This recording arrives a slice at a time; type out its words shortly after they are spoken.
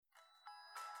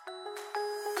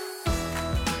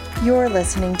You're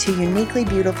listening to Uniquely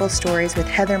Beautiful Stories with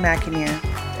Heather McInerney,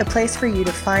 a place for you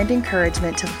to find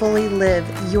encouragement to fully live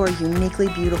your uniquely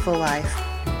beautiful life.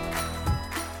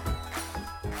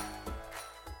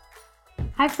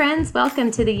 Hi friends,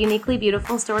 welcome to the Uniquely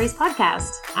Beautiful Stories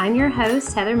podcast. I'm your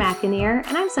host, Heather McInerney,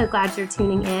 and I'm so glad you're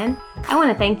tuning in. I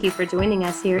want to thank you for joining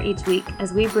us here each week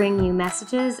as we bring you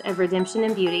messages of redemption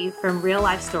and beauty from real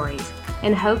life stories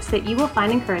in hopes that you will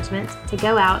find encouragement to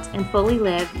go out and fully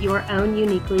live your own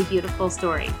uniquely beautiful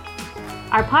story.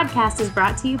 Our podcast is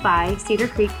brought to you by Cedar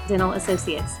Creek Dental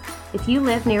Associates. If you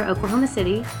live near Oklahoma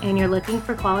City and you're looking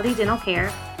for quality dental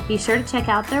care, be sure to check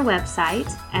out their website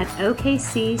at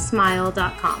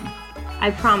okcsmile.com. I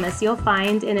promise you'll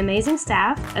find an amazing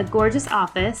staff, a gorgeous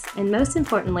office, and most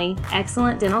importantly,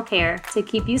 excellent dental care to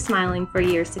keep you smiling for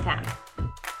years to come.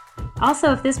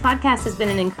 Also, if this podcast has been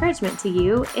an encouragement to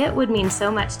you, it would mean so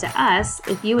much to us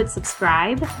if you would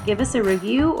subscribe, give us a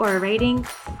review or a rating,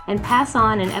 and pass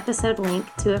on an episode link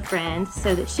to a friend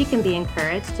so that she can be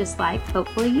encouraged just like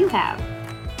hopefully you have.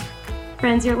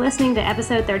 Friends, you're listening to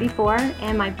episode 34,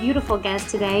 and my beautiful guest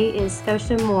today is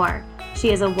Scotia Moore. She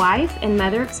is a wife and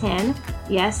mother of 10.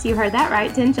 Yes, you heard that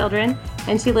right, 10 children,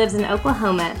 and she lives in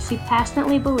Oklahoma. She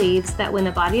passionately believes that when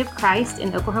the body of Christ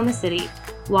in Oklahoma City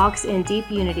walks in deep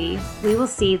unity, we will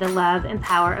see the love and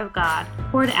power of God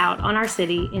poured out on our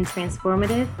city in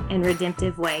transformative and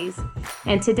redemptive ways.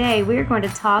 And today we're going to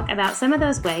talk about some of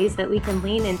those ways that we can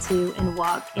lean into and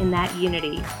walk in that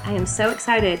unity. I am so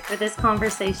excited for this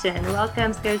conversation.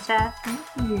 Welcome, Scotia.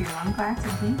 Thank you. I'm glad to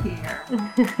be here.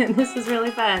 This is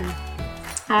really fun.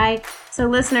 Hi. So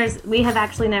listeners, we have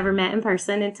actually never met in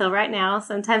person until right now.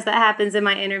 Sometimes that happens in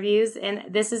my interviews, and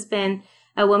this has been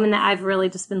a woman that I've really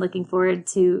just been looking forward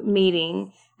to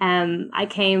meeting. I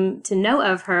came to know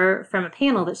of her from a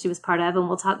panel that she was part of, and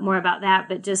we'll talk more about that.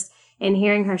 But just in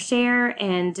hearing her share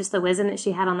and just the wisdom that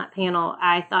she had on that panel,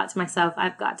 I thought to myself,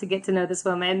 I've got to get to know this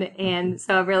woman. And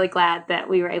so I'm really glad that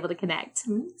we were able to connect.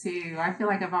 Me too. I feel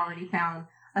like I've already found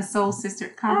a soul sister.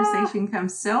 Conversation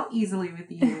comes so easily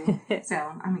with you.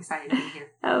 So I'm excited to be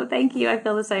here. Oh, thank you. I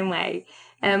feel the same way.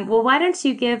 Well, why don't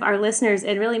you give our listeners,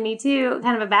 and really me too,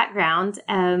 kind of a background,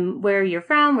 where you're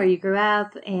from, where you grew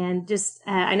up, and just,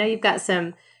 I know you've got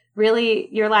some really,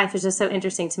 your life is just so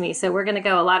interesting to me. So we're going to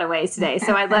go a lot of ways today.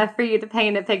 So I'd love for you to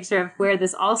paint a picture of where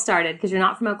this all started, because you're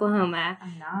not from Oklahoma.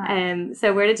 I'm not.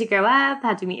 So where did you grow up?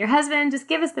 How'd you meet your husband? Just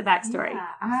give us the backstory.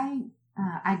 Yeah,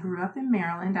 I grew up in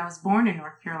Maryland. I was born in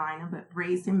North Carolina, but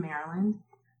raised in Maryland.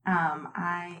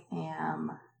 I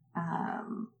am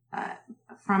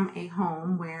from a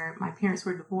home where my parents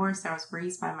were divorced. I was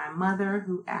raised by my mother,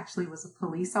 who actually was a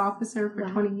police officer for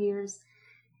 20 years.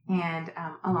 And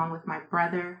along with my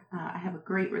brother, I have a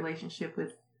great relationship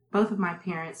with both of my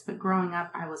parents. But growing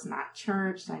up, I was not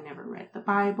churched. I never read the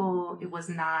Bible. It was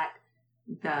not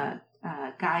the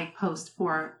guidepost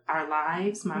for our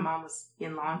lives. My mom was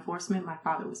in law enforcement. My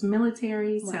father was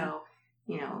military. Wow. So,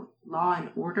 law and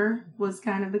order was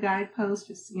kind of the guidepost.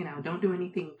 Just, don't do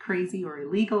anything crazy or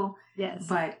illegal. Yes.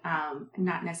 But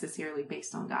not necessarily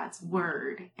based on God's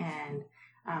word. And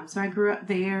so I grew up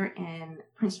there in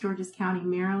Prince George's County,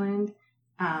 Maryland.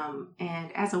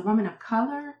 And as a woman of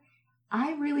color,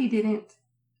 I really didn't.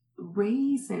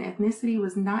 Race and ethnicity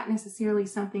was not necessarily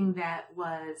something that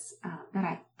was that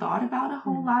I thought about a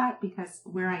whole lot, because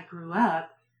where I grew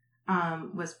up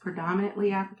was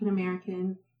predominantly African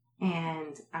American,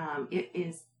 and it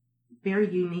is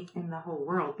very unique in the whole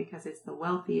world because it's the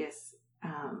wealthiest,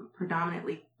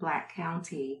 predominantly Black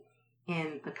county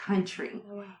in the country.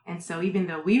 Oh, wow. And so even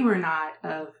though we were not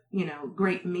of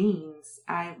great means,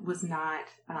 I was not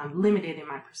limited in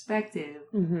my perspective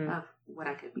of what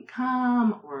I could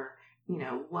become, or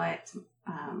what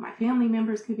my family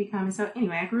members could become. And so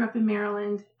anyway, I grew up in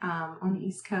Maryland on the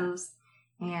East Coast,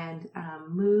 and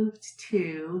moved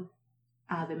to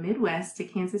the Midwest, to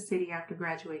Kansas City after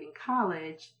graduating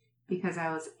college, because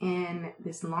I was in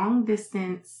this long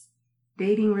distance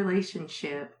dating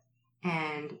relationship,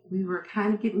 and we were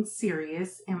kind of getting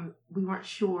serious, and we weren't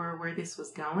sure where this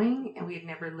was going, and we had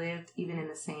never lived even in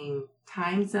the same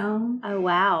time zone. Oh,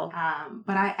 wow.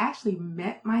 But I actually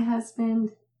met my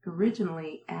husband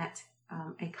originally at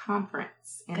a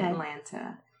conference in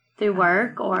Atlanta. Through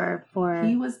work or for?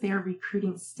 He was there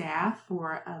recruiting staff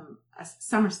for a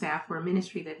summer staff for a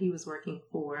ministry that he was working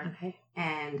for. Okay.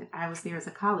 And I was there as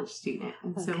a college student.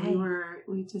 And so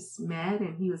we just met,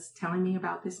 and he was telling me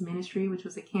about this ministry, which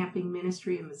was a camping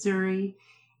ministry in Missouri.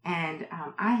 And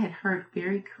I had heard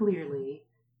very clearly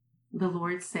the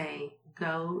Lord say,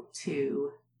 go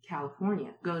to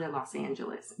California, go to Los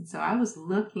Angeles. And so I was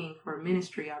looking for a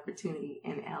ministry opportunity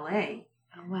in LA.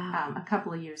 Oh, wow. A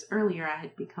couple of years earlier, I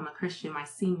had become a Christian my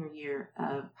senior year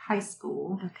of high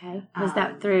school. Okay. Was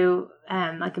that through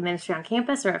like a ministry on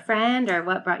campus or a friend, or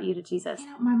what brought you to Jesus?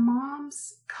 My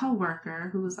mom's coworker,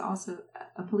 who was also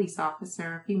a police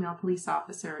officer, a female police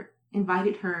officer,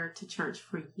 invited her to church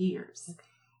for years. Okay.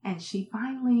 And she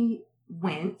finally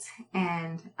went,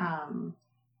 and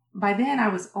by then I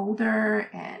was older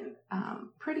and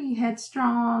pretty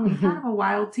headstrong and kind of a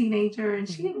wild teenager, and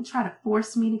she didn't try to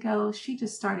force me to go. She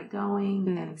just started going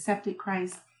and accepted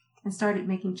Christ and started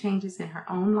making changes in her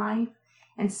own life.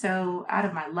 And so out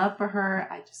of my love for her,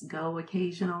 I just go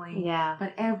occasionally. Yeah.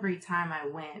 But every time I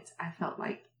went, I felt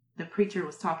like the preacher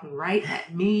was talking right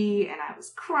at me, and I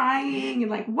was crying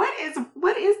and like, what is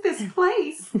this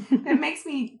place that makes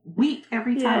me weep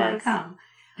every time I come?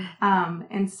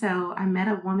 And so I met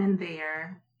a woman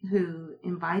there who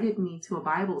invited me to a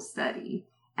Bible study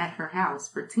at her house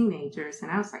for teenagers.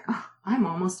 And I was like, oh, I'm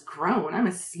almost grown. I'm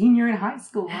a senior in high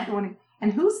school. I don't want to.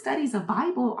 And who studies a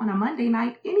Bible on a Monday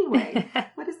night anyway?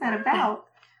 What is that about?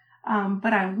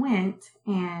 But I went,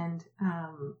 and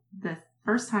the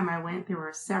first time I went, there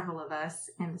were several of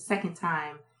us. And the second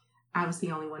time, I was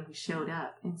the only one who showed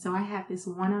up. And so I had this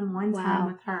one-on-one time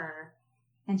with her.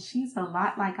 And she's a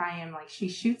lot like I am. Like, she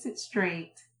shoots it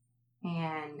straight,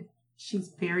 and she's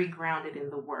very grounded in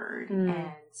the Word.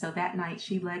 And so that night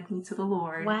she led me to the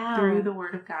Lord through the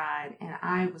Word of God. And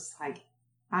I was like,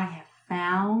 I have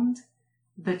found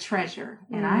the treasure,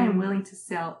 and I am willing to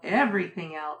sell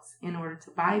everything else in order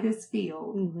to buy this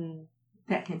field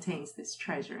that contains this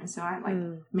treasure. And so I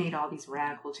made all these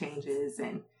radical changes,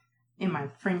 and in my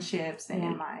friendships and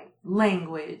in my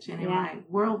language and in my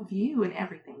worldview and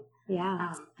everything.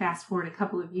 Yeah. Fast forward a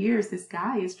couple of years, this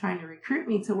guy is trying to recruit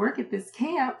me to work at this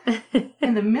camp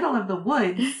in the middle of the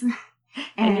woods.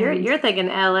 And you're thinking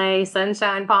LA,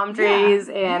 sunshine, palm trees,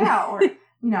 or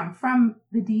I'm from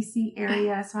the DC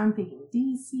area, so I'm thinking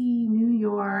DC, New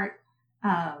York,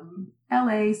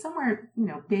 LA, somewhere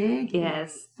big and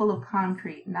full of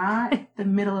concrete, not the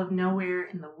middle of nowhere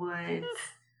in the woods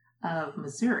of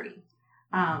Missouri.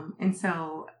 And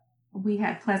so we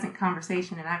had pleasant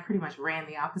conversation, and I pretty much ran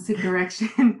the opposite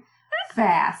direction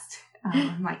fast.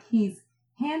 Like, he's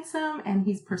handsome and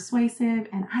he's persuasive,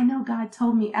 and I know God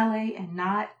told me LA and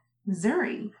not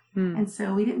Missouri. And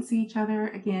so we didn't see each other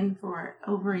again for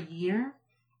over a year.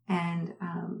 And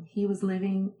he was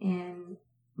living in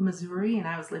Missouri, and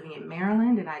I was living in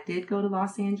Maryland. And I did go to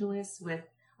Los Angeles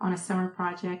on a summer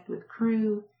project with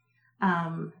crew.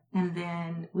 And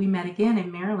then we met again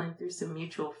in Maryland through some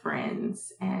mutual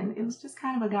friends, and it was just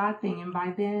kind of a God thing. And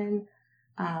by then,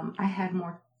 I had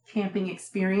more camping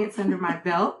experience under my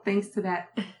belt, thanks to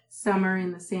that summer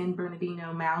in the San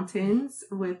Bernardino Mountains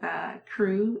with a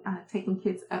crew, taking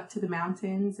kids up to the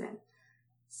mountains. And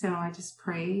so I just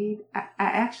prayed. I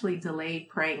actually delayed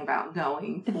praying about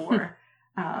going for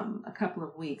a couple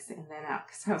of weeks, and then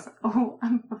because I was like, oh,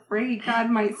 I'm afraid God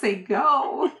might say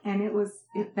go. And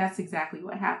that's exactly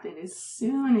what happened. As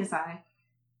soon as I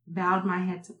bowed my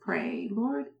head to pray,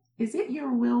 Lord, is it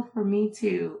your will for me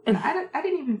to, and I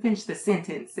didn't even finish the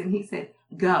sentence, and he said,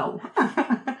 go.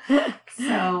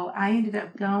 So I ended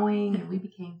up going, and we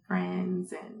became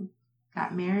friends and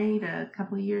got married a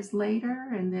couple of years later,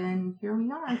 and then here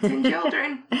we are, 10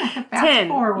 children. Fast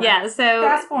forward. Yeah, so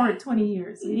fast forward 20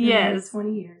 years. We've been married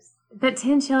 20 years. But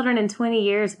 10 children in 20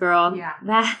 years, girl. Yeah.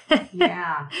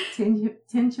 Yeah.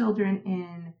 10 children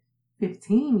in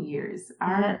 15 years.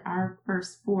 Our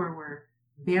first 4 were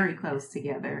very close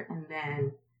together, and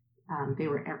then they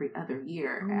were every other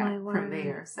year from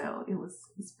there. So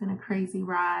it's been a crazy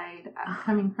ride.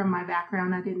 Coming from my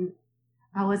background,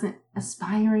 I wasn't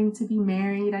aspiring to be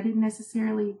married. I didn't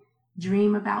necessarily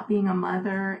dream about being a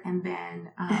mother. And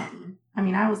then,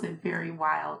 I was a very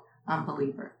wild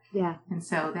unbeliever. Yeah. And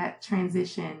so that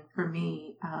transition for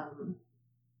me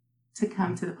to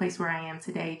come to the place where I am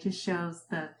today just shows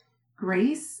the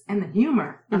grace and the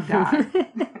humor of God.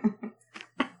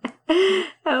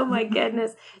 Oh my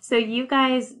goodness. So you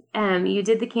guys, you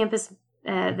did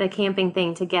the camping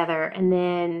thing together, and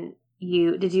then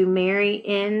did you marry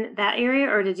in that area,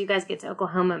 or did you guys get to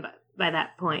Oklahoma by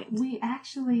that point? We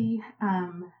actually,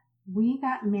 we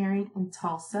got married in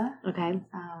Tulsa. Okay.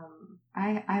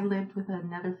 I lived with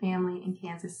another family in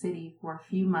Kansas City for a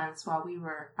few months while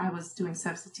I was doing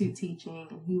substitute teaching,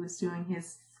 and he was doing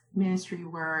his ministry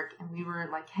work, and we were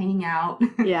like hanging out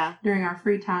during our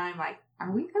free time. Like,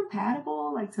 are we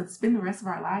compatible? Like, to spend the rest of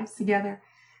our lives together?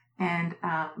 And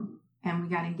we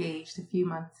got engaged a few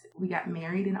months. We got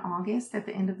married in August at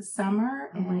the end of the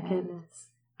summer. Oh my goodness.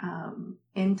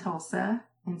 In Tulsa.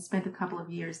 and spent a couple of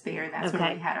years there. And that's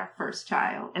where we had our first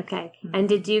child. Okay. Mm-hmm. And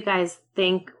did you guys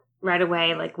think right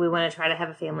away, like, we want to try to have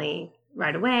a family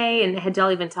right away? And had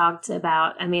y'all even talked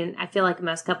about, I mean, I feel like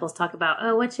most couples talk about,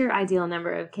 oh, what's your ideal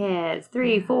number of kids?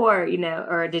 3, 4, you know,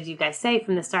 or did you guys say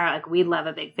from the start, like, we'd love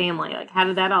a big family? Like, how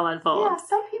did that all unfold? Yeah,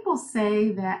 some people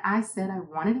say that I said I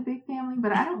wanted a big family,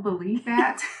 but I don't believe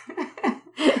that.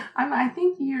 I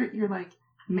think you're like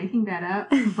making that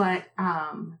up, but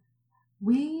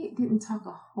we didn't talk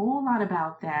a whole lot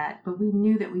about that, but we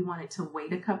knew that we wanted to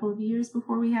wait a couple of years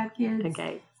before we had kids.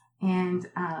 Okay. And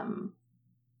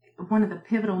one of the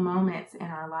pivotal moments in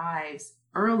our lives,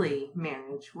 early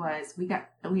marriage, was we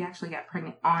actually got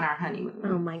pregnant on our honeymoon.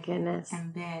 Oh my goodness.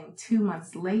 And then 2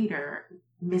 months later,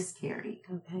 miscarried.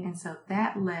 Okay. And so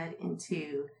that led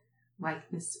into like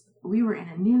this, we were in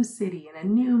a new city and a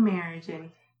new marriage,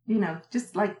 and you know,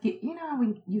 just like, you know,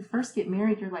 when you first get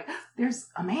married, you're like, there's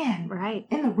a man right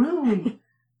in the room.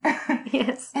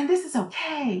 Yes. And this is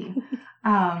okay.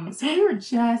 So we were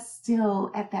just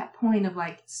still at that point of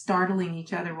like startling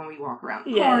each other when we walk around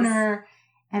the corner.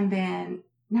 And then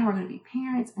now we're going to be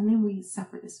parents. And then we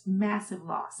suffer this massive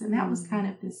loss. And that was kind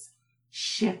of this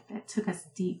shift that took us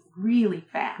deep really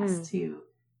fast to, you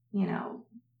know,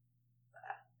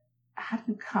 how do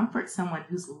you comfort someone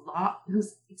who's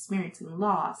experiencing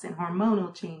loss and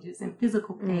hormonal changes and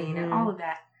physical pain and all of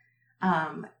that.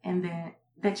 And then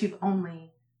that you've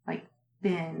only like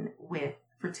been with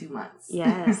for 2 months.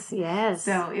 Yes, yes.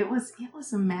 So it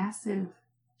was a massive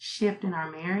shift in our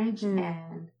marriage.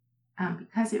 And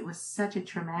because it was such a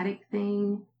traumatic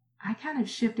thing, I kind of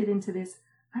shifted into this,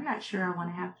 I'm not sure I want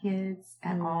to have kids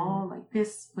at all. Like,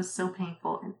 this was so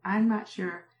painful, and I'm not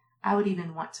sure I would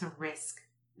even want to risk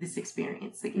this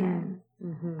experience again.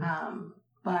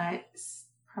 But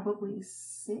probably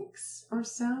 6 or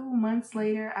so months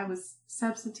later, I was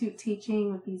substitute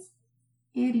teaching with these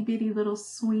itty bitty little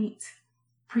sweet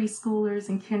preschoolers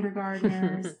and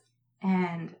kindergartners.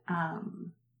 And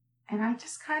I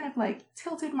just kind of like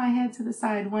tilted my head to the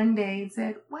side one day and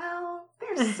said, well,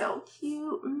 they're so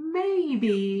cute,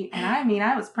 maybe. And I mean,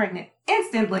 I was pregnant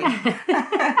instantly.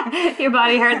 Your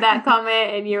body heard that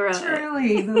comment and you were like,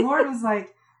 truly, the Lord was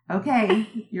like, okay,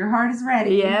 your heart is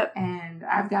ready. Yep. And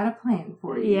I've got a plan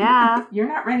for you. Yeah. You're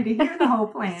not ready to hear the whole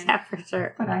plan. Yeah, for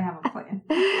sure. But I have a plan.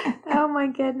 Oh my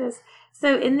goodness.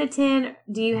 So in the 10,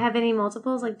 do you have any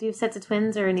multiples? Like, do you have sets of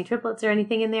twins or any triplets or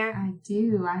anything in there? I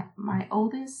do. My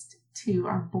oldest 2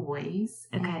 are boys.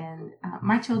 Okay. And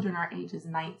my children are ages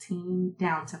 19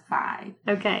 down to 5.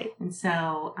 Okay. And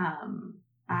so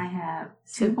I have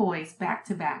 2 boys back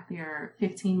to back. They're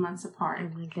 15 months apart.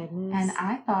 Oh my goodness. And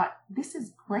I thought, this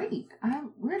is great.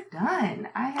 We're done.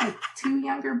 I had 2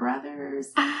 younger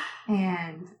brothers,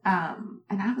 and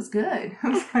I was good. I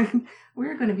was like,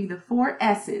 we're going to be the 4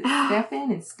 S's,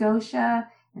 Stephen and Scotia,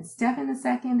 and Stephen the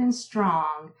second and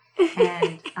Strong.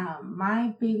 And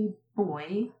my baby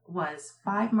boy was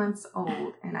 5 months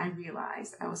old, and I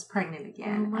realized I was pregnant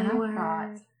again. Oh, and I word.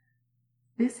 thought,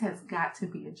 this has got to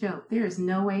be a joke. There is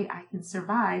no way I can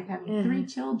survive having 3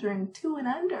 children, 2 and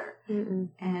under.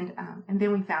 And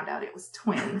then we found out it was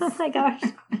twins. Oh my gosh.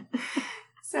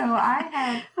 So I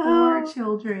had 4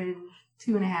 children,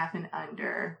 2.5 and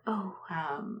under. Oh.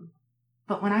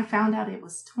 But when I found out it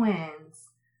was twins,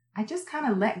 I just kind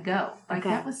of let go. Like,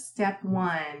 that was step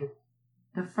 1,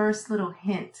 the first little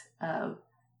hint of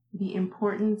the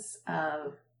importance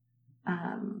of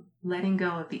letting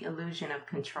go of the illusion of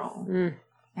control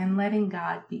and letting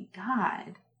God be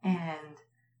God. And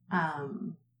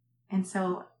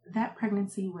so that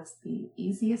pregnancy was the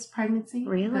easiest pregnancy.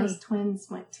 Really? Those twins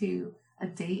went to a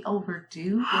day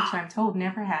overdue, which I'm told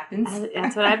never happens.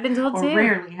 That's what I've been told or too.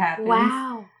 rarely happens.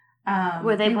 Wow.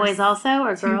 Were they boys also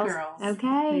or 2 girls? girls.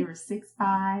 Okay. They were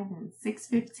 6'5" and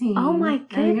 6'15". Oh my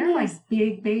goodness. I mean, they're like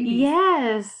big babies.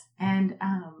 Yes. And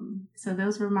so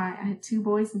those were I had 2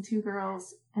 boys and 2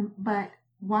 girls. But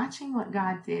watching what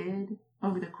God did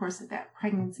over the course of that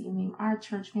pregnancy, I mean, our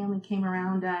church family came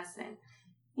around us, and,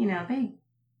 you know, they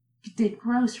did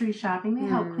grocery shopping. They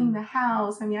helped clean the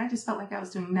house. I mean, I just felt like I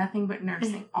was doing nothing but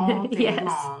nursing all day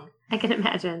long. I can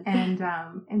imagine.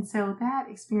 And so that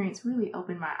experience really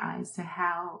opened my eyes to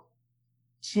how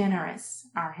generous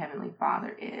our Heavenly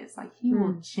Father is. Like, He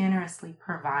will generously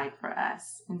provide for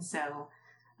us. And so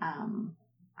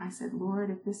I said,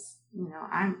 Lord, if this, you know,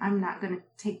 I'm not going to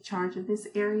take charge of this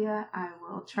area. I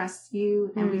will trust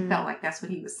you. And we felt like that's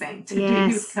what He was saying to do.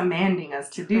 He was commanding us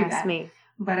to do that. Trust me.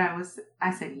 But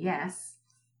I said yes.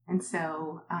 And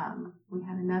so we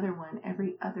had another one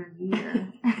every other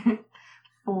year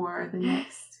for the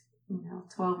next,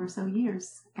 12 or so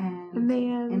years. And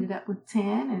ended up with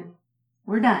 10 and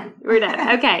we're done. We're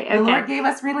done. Okay. The Lord gave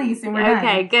us release, and we're done.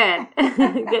 Okay, good.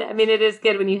 Good. I mean, it is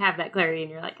good when you have that clarity,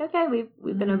 and you're like, okay, we've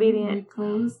been obedient. We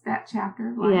closed that chapter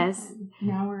of life. Yes. And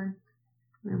now we're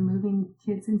moving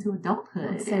kids into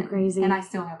adulthood. That's so crazy. And I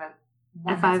still have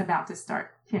one that's about to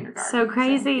start kindergarten. So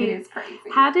crazy. So it is crazy.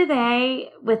 How do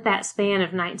they, with that span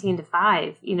of 19 to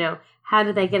 5, how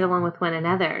do they get along with one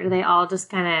another? Do they all just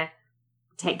kind of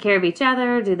take care of each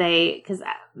other? Do they, because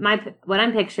what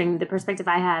I'm picturing, the perspective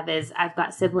I have is I've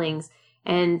got siblings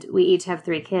and we each have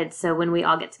 3 kids. So when we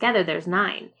all get together, there's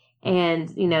 9. And,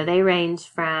 they range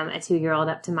from a 2-year-old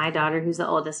up to my daughter, who's the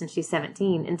oldest, and she's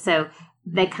 17. And so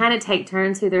they kind of take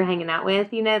turns who they're hanging out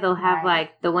with. They'll have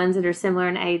like the ones that are similar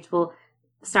in age will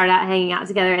start out hanging out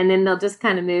together, and then they'll just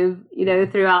kind of move,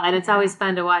 throughout. And it's always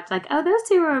fun to watch, like, oh, those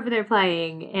 2 are over there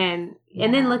playing, and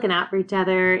then looking out for each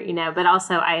other, But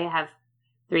also, I have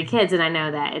 3 kids, and I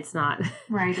know that it's not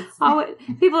right.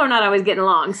 People are not always getting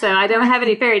along, so I don't have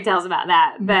any fairy tales about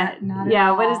that. But not at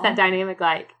all. What is that dynamic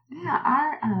like?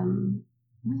 Yeah,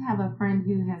 we have a friend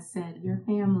who has said your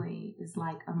family is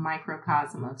like a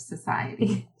microcosm of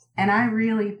society, and I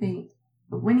really think.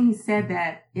 But when he said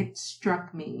that, it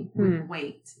struck me with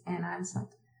weight. And I was like,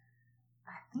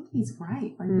 I think he's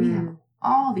right. Like, we have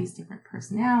all these different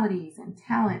personalities and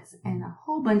talents, and a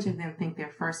whole bunch of them think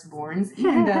they're firstborns,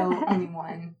 even though only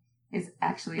one is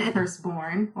actually a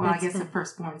firstborn. Well, I guess a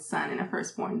firstborn son and a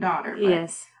firstborn daughter. But,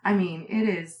 yes. I mean, it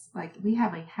is like we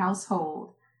have a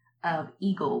household of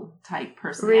eagle-type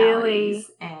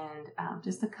personalities. Really? And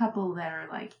just a couple that are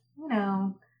like,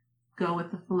 go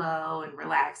with the flow and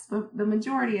relax, but the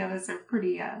majority of us are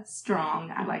pretty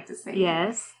strong, I like to say.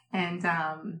 Yes. And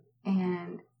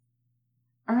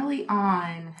early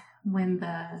on, when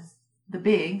the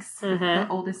bigs, the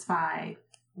oldest 5,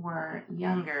 were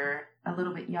younger, a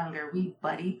little bit younger, we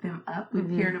buddied them up. We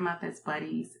paired them up as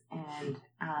buddies, and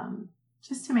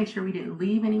just to make sure we didn't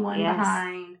leave anyone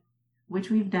behind, which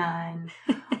we've done.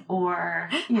 Or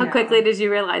how quickly did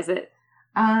you realize it?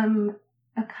 One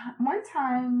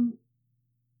time,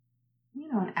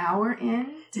 an hour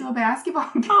into a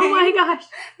basketball game. Oh my gosh.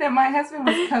 That my husband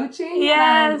was coaching.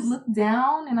 Yes. And I looked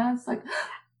down and I was like,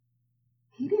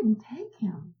 he didn't take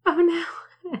him. Oh no.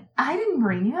 I didn't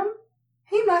bring him.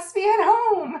 He must be at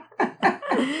home.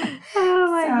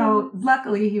 Oh my So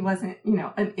luckily he wasn't,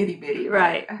 an itty bitty.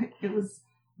 Right.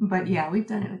 But yeah, we've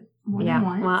done it more than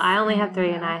once. Well, I only have 3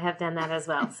 and I have done that as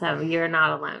well. So you're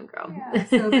not alone, girl. Yeah.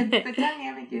 So the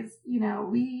dynamic is,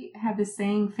 we have the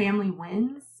same family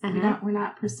wins. We're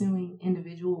not pursuing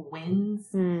individual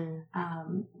wins,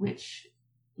 which,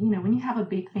 when you have a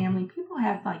big family, people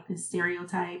have like this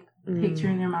stereotype picture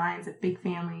in their minds of big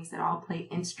families that all play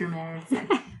instruments and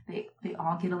they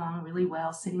all get along really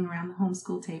well sitting around the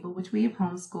homeschool table, which we have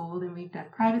homeschooled, and we've done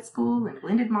private school and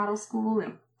blended model school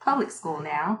and public school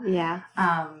now. Yeah.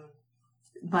 And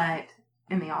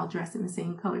they all dress in the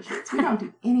same color shirts. We don't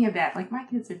do any of that. Like, my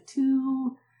kids are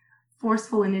too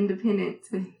forceful and independent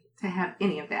to have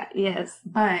any of that. Yes.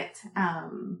 But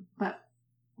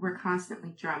we're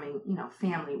constantly drumming,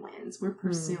 family wins. We're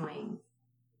pursuing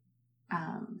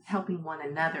helping one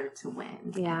another to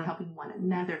win. Yeah. And helping one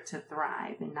another to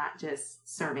thrive, and not just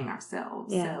serving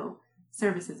ourselves. Yeah. So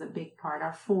service is a big part.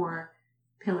 Our 4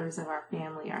 pillars of our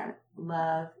family are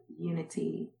love,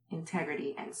 unity,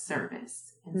 integrity, and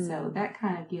service. And so that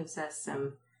kind of gives us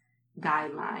some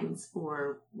guidelines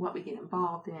for what we get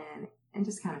involved in, and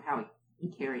just kind of how we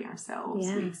carry ourselves.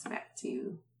 Yeah. We expect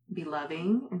to be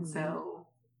loving, and so,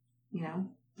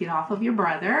 get off of your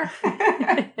brother.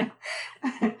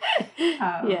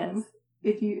 Yes.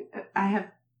 I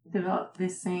have developed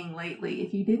this saying lately: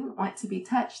 if you didn't want to be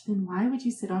touched, then why would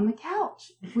you sit on the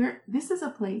couch? This is a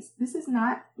place. This is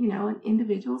not, an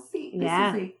individual seat. This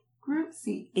is a group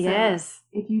seat. So yes.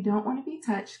 if you don't want to be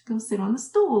touched, go sit on the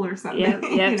stool or something.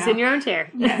 Yep. Sit in your own chair.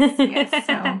 Yes.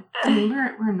 So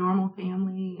we're a normal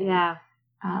family. And, yeah.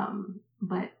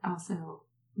 But also,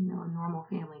 a normal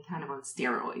family kind of on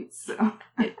steroids.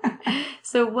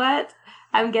 So what,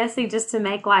 I'm guessing, just to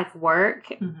make life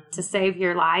work, to save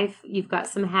your life, you've got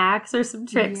some hacks or some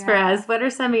tricks for us. What are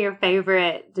some of your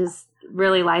favorite, just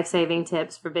really life-saving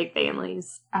tips for big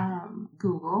families?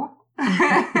 Google.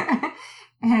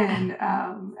 And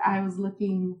I was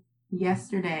looking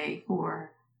yesterday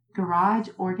for garage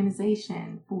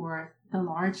organization for the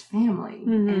large family.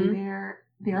 And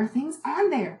there are things on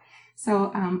there.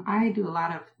 So I do a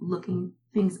lot of looking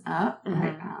things up.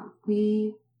 But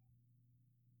we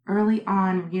early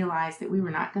on realized that we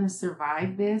were not going to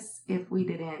survive this if we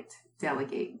didn't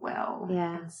delegate well.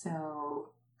 Yeah. And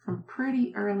so from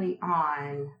pretty early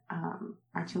on,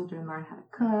 our children learned how to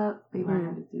cook. They learned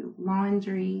how to do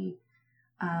laundry.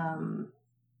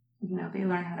 they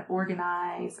learn how to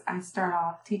organize. I start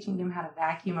off teaching them how to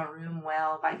vacuum a room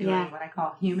well by doing what I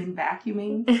call human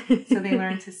vacuuming. So they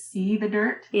learn to see the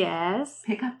dirt. Yes.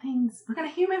 Pick up things. We're going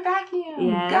to human vacuum.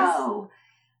 Yes. Go.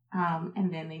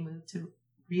 And then they move to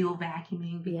real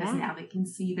vacuuming because now they can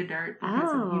see the dirt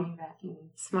because of human vacuuming.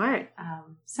 Smart.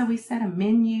 So we set a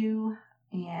menu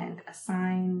and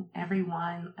assign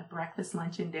everyone a breakfast,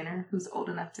 lunch, and dinner who's old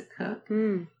enough to cook.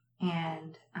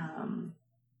 And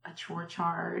a chore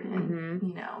chart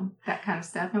and, that kind of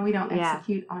stuff. And we don't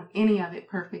execute on any of it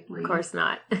perfectly. Of course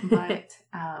not.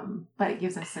 but it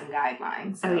gives us some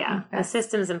guidelines. So the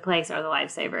systems in place are the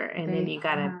lifesaver. And then you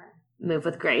got to move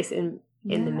with grace in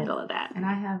the middle of that. And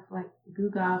I have like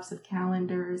gobs of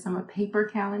calendars. I'm a paper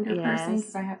calendar person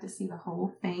because I have to see the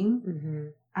whole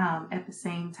thing at the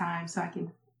same time so I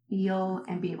can feel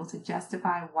and be able to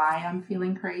justify why I'm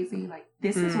feeling crazy. Like,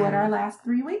 this is what our last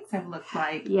 3 weeks have looked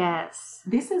like. Yes.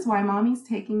 This is why mommy's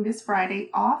taking this Friday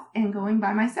off and going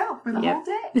by myself for the whole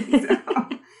day.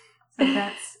 So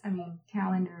that's,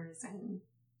 calendars and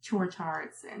chore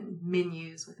charts and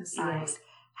menus with assigned. Yes.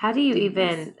 How do you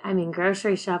even,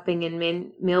 grocery shopping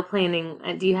and meal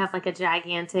planning, do you have like a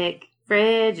gigantic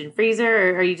fridge and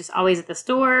freezer, or are you just always at the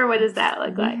store? What does that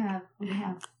look like? We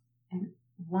have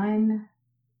one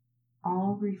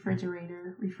all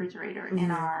refrigerator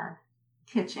in our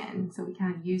kitchen. So we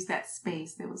kind of use that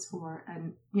space that was for a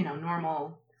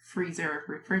normal freezer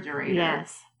refrigerator.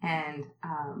 Yes. And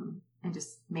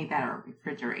just made that our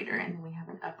refrigerator. And then we have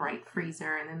an upright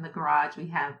freezer. And in the garage we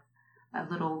have a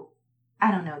little, I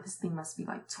don't know, this thing must be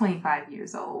like 25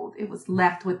 years old. It was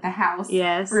left with the house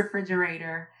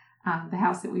refrigerator, the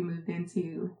house that we moved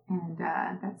into. And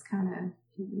that's kind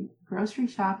of, grocery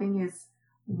shopping is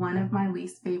one of my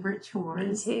least favorite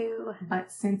chores. Me too.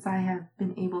 But since I have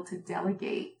been able to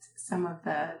delegate some of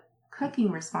the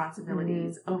cooking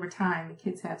responsibilities over time, the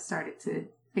kids have started to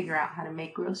figure out how to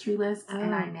make grocery lists.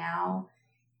 And I now,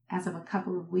 as of a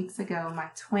couple of weeks ago, my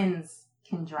twins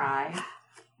can drive.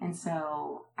 And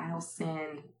so I'll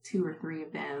send 2 or 3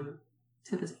 of them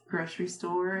to the grocery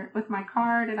store with my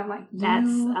card. And I'm like, that's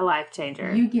a life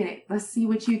changer. You get it. Let's see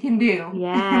what you can do.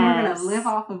 Yes. And we're going to live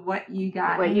off of what you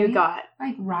got.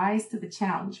 Like, rise to the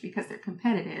challenge because they're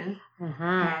competitive.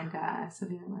 And so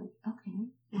they're like,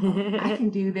 okay, I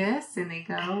can do this. And they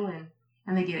go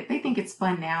and they get it. They think it's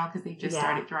fun now because they just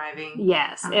started driving.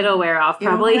 Yes, it'll wear off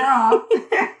probably. It'll wear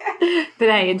off. But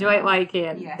hey, enjoy it while you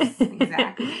can. Yes,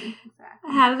 exactly.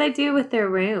 How do they do with their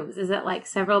rooms? Is it like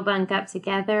several bunk up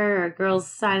together, or girls'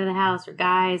 side of the house, or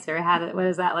guys, or what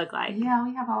does that look like? Yeah,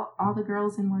 we have all the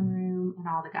girls in one room and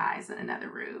all the guys in another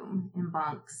room in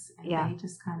bunks. And they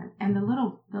just kind of, and the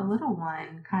little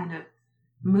one kind of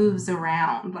moves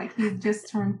around. Like, he just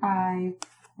turned 5,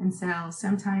 and so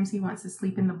sometimes he wants to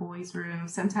sleep in the boys' room.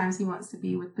 Sometimes he wants to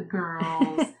be with the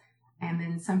girls. And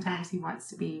then sometimes he wants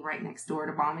to be right next door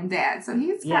to mom and dad. So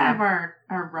he's kind of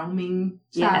our roaming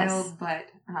child. But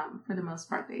for the most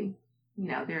part,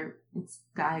 it's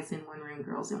guys in one room,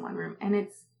 girls in one room. And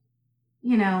it's,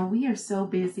 we are so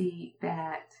busy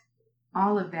that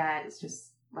all of that is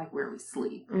just like where we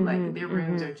sleep. Like, their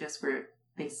rooms are just where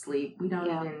they sleep. We don't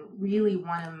even really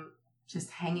want them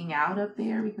just hanging out up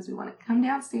there because we want to come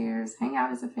downstairs, hang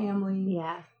out as a family,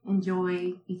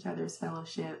 enjoy each other's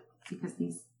fellowship, because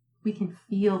we can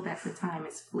feel that the time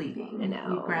is fleeting. I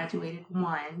know. We graduated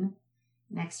 1.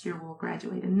 Next year we'll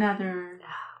graduate another.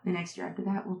 The next year after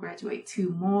that we'll graduate 2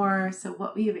 more. So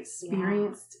what we have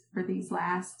experienced for these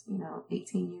last,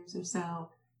 18 years or so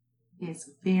is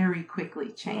very quickly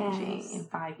changing. In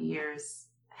 5 years,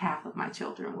 half of my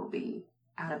children will be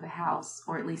out of the house,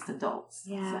 or at least adults.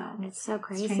 Yeah, so it's so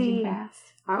crazy. It's changing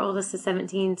fast. Our oldest is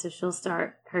 17, so she'll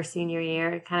start her senior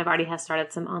year. Kind of already has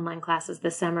started some online classes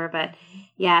this summer. But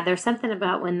yeah, there's something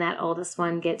about when that oldest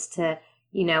one gets to,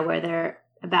 where they're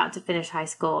about to finish high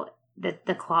school, that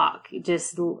the clock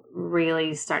just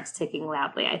really starts ticking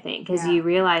loudly, I think. Because you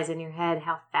realize in your head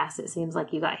how fast it seems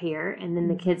like you got here. And then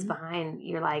the kids behind,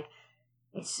 you're like,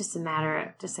 it's just a matter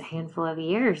of just a handful of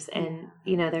years. And,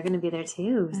 they're going to be there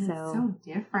too. And so it's so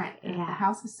different. The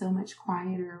house is so much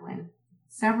quieter when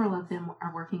several of them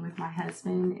are working with my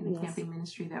husband in the camping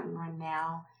ministry that we run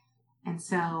now. And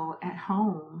so at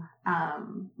home,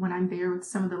 when I'm there with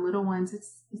some of the little ones,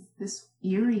 it's this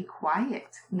eerie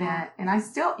quiet that, and I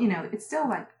still, it's still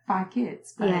like 5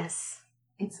 kids, but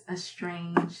it's a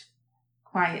strange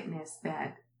quietness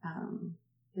that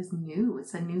is new.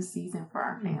 It's a new season for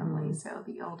our family. So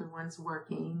the older ones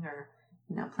working or,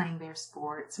 playing their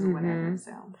sports or whatever.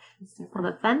 So it's different.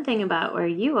 Well, the fun thing about where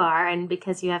you are, and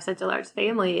because you have such a large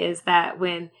family, is that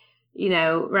when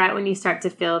right when you start to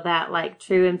feel that like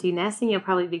true empty nesting, you'll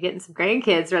probably be getting some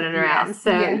grandkids running around. Yes,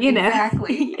 So, yes,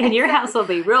 exactly. And your house will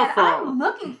be real And full. I'm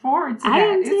looking forward to I that.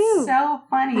 am too. It's so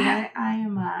funny.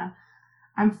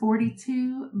 I'm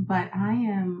 42, but I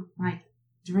am like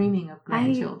dreaming of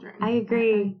grandchildren. I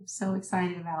agree. I'm so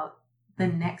excited about the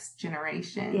next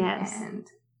generation. Yes. And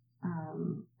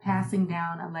passing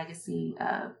down a legacy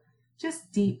of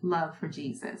just deep love for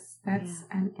Jesus.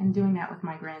 And doing that with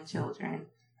my grandchildren.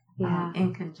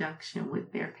 In conjunction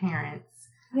with their parents.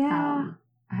 Yeah.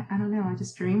 I don't know. I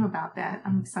just dream about that.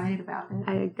 I'm excited about it.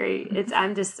 I agree.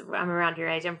 I'm around your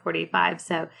age. I'm 45.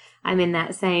 So I'm in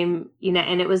that same,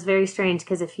 and it was very strange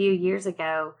because a few years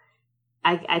ago,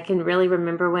 I can really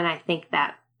remember when I think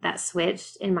that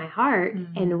switched in my heart.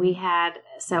 Mm-hmm. And we had,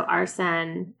 so our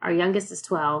son, our youngest is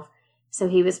 12. So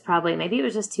he was probably, maybe it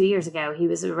was just 2 years ago. He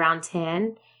was around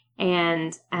 10.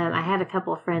 And I had a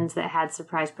couple of friends that had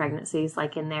surprise pregnancies,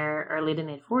 like in their early to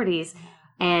mid 40s.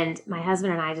 And my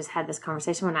husband and I just had this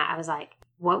conversation one night. I was like,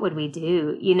 what would we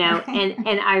do?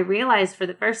 And I realized for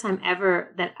the first time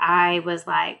ever that I was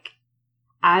like,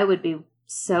 I would be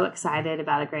so excited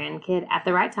about a grandkid at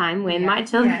the right time when my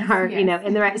children are,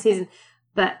 in the right season.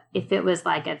 But if it was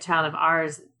like a child of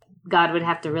ours, God would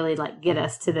have to really like get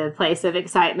us to the place of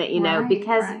excitement,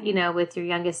 because, with your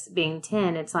youngest being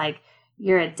 10, it's like,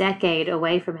 you're a decade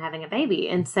away from having a baby.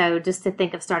 And so just to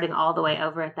think of starting all the way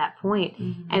over at that point.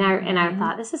 Mm-hmm. And I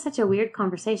thought this is such a weird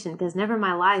conversation because never in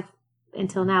my life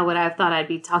until now would I have thought I'd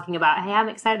be talking about, hey, I'm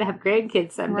excited to have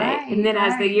grandkids someday. Right, and then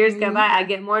as the years go by, I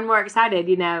get more and more excited,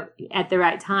 at the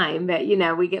right time. But,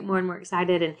 we get more and more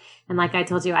excited. And like I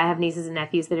told you, I have nieces and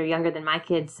nephews that are younger than my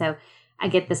kids. So I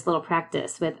get this little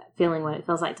practice with feeling what it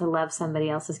feels like to love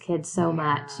somebody else's kids so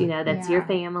much, that's your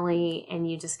family and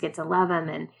you just get to love them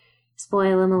and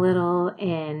spoil them a little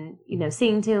and,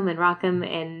 sing to them and rock them.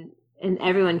 And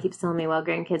everyone keeps telling me, well,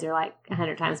 grandkids are like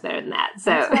 100 times better than that. So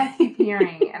that's what I keep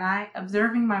hearing. And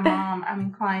observing my mom, I'm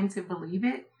inclined to believe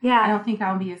it. Yeah. I don't think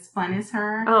I'll be as fun as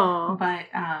her. Oh. But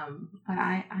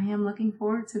I am looking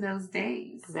forward to those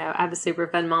days. So I have a super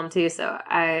fun mom too. So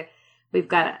we've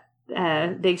got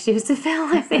big shoes to fill,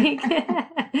 I think.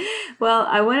 Well,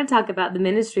 I want to talk about the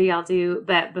ministry y'all do,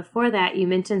 but before that, you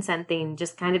mentioned something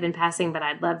just kind of in passing, but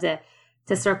I'd love to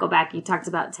circle back. You talked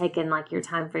about taking like your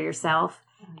time for yourself.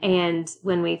 Mm-hmm. And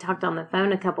when we talked on the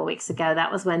phone a couple weeks ago,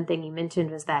 that was one thing you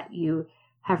mentioned was that you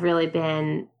have really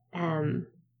been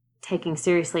taking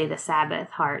seriously the Sabbath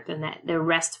heart and that the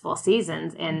restful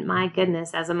seasons. And my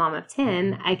goodness, as a mom of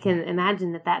 10, I can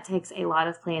imagine that takes a lot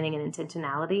of planning and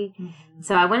intentionality. Mm-hmm.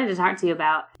 So I wanted to talk to you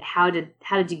about how did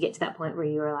you get to that point where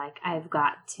you were like, I've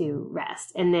got to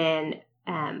rest? And then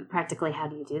practically, how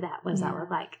do you do that? What does that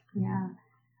look like? Yeah.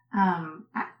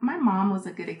 My mom was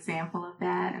a good example of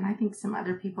that. And I think some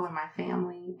other people in my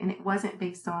family, and it wasn't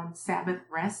based on Sabbath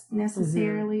rest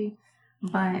necessarily. Mm-hmm.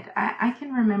 But I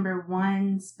can remember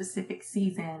one specific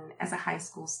season as a high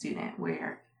school student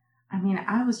where,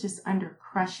 I was just under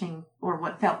crushing, or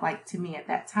what felt like to me at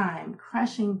that time,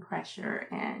 crushing pressure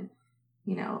and,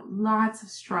 lots of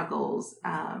struggles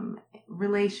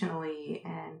relationally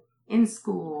and in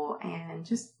school and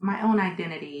just my own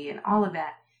identity and all of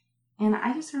that. And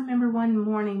I just remember one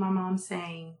morning my mom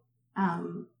saying,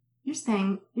 You're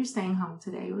staying home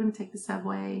today. We're going to take the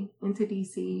subway into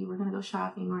DC. We're going to go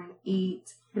shopping. We're going to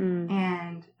eat.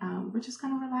 And we're just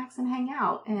going to relax and hang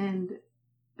out. And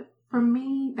for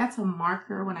me, that's a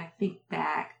marker when I think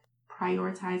back,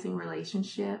 prioritizing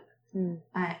relationship and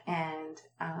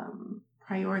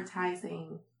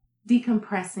prioritizing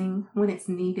decompressing when it's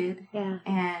needed. Yeah.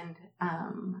 And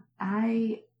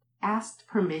I asked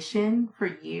permission for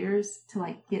years to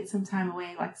like get some time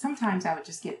away. Like sometimes I would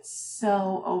just get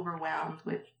so overwhelmed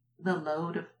with the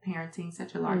load of parenting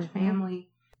such a large family,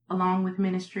 along with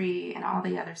ministry and all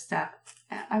the other stuff.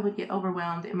 I would get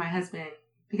overwhelmed, and my husband,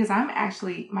 because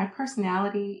my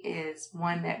personality is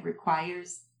one that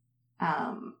requires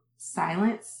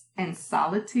silence and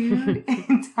solitude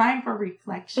and time for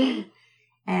reflection.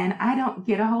 And I don't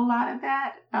get a whole lot of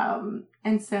that.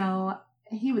 And so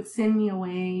he would send me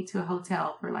away to a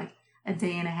hotel for like a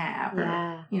day and a half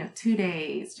or, 2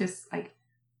 days, just like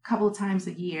a couple of times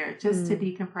a year just to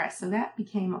decompress. So that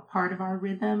became a part of our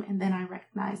rhythm. And then I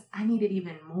recognized I needed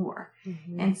even more.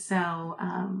 Mm-hmm. And so,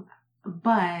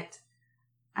 but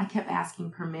I kept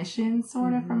asking permission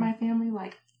sort of from my family,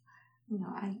 like,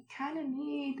 I kind of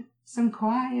need some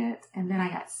quiet. And then I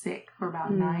got sick for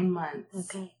about 9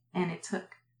 months. Okay. And it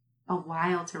took a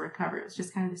while to recover. It was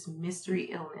just kind of this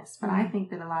mystery illness. But I think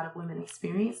that a lot of women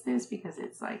experience this because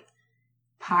it's like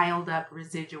piled up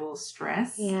residual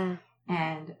stress. Yeah.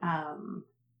 And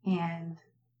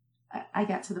I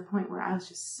got to the point where I was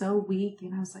just so weak,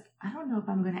 and I was like, I don't know if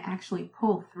I'm going to actually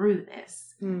pull through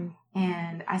this.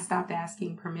 And I stopped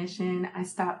asking permission. I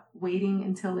stopped waiting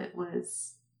until it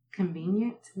was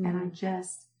convenient, and I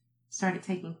just started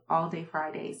taking all day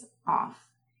Fridays off.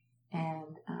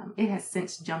 And it has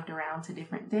since jumped around to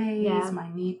different days. Yeah. My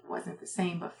need wasn't the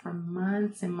same, but for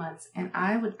months and months, and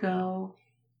I would go,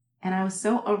 and I was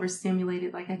so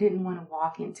overstimulated, like I didn't want to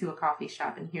walk into a coffee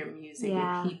shop and hear music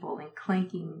and people and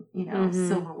clanking,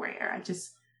 silverware.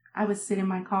 I would sit in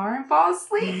my car and fall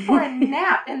asleep for a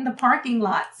nap in the parking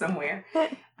lot somewhere.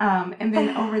 And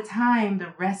then over time,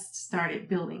 the rest started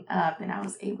building up, and I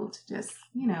was able to just,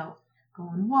 go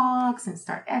on walks and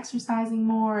start exercising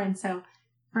more. And so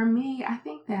for me, I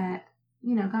think that,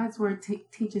 God's word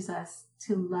teaches us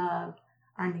to love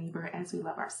our neighbor as we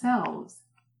love ourselves.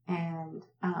 And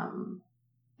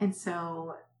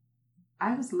so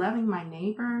I was loving my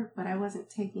neighbor, but I wasn't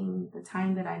taking the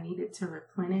time that I needed to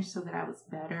replenish so that I was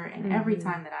better. And every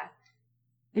time that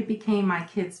it became my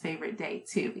kids' favorite day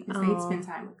too, because they'd spend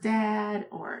time with dad,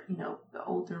 or, the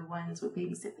older ones would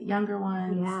babysit the younger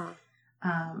ones. Yeah.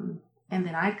 And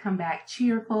then I'd come back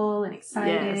cheerful and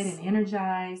excited and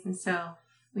energized. And so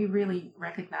we really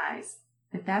recognized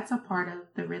that that's a part of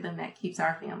the rhythm that keeps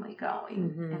our family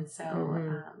going. And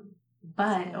so,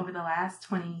 but over the last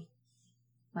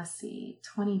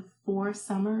 24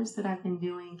 summers that I've been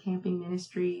doing camping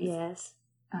ministries,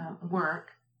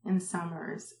 work in the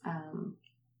summers,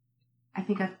 I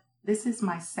think this is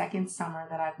my second summer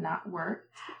that I've not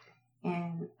worked.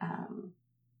 And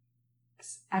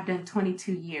I've done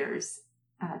 22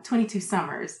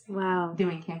 summers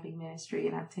doing camping ministry,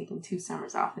 and I've taken 2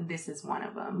 summers off, and this is one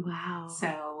of them. Wow.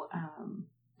 So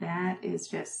that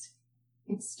is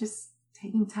it's just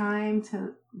taking time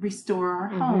to restore our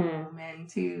home and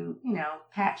to,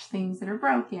 patch things that are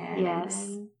broken. Yes.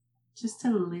 And just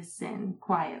to listen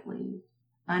quietly,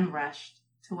 unrushed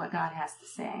to what God has to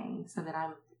say, so that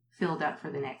I'm filled up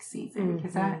for the next season.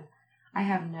 Because I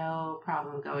have no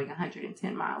problem going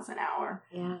 110 miles an hour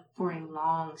for a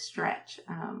long stretch.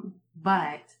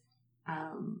 But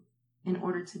in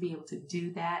order to be able to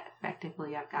do that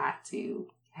effectively, I've got to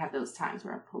have those times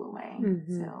where I pull away.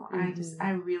 So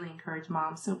I really encourage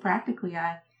moms. So practically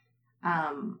I'm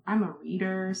a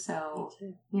reader. So,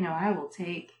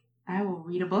 I will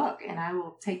read a book, and I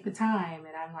will take the time,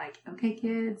 and I'm like, okay,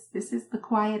 kids, this is the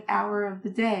quiet hour of the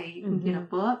day. You can get a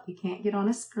book. You can't get on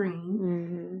a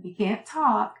screen. You can't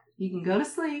talk. You can go to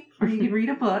sleep, or you can read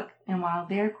a book. And while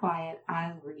they're quiet,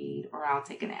 I read, or I'll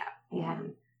take a nap. Yeah.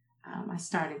 And I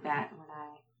started that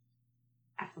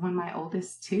when my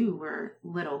oldest 2 were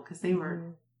little, because they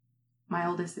were, my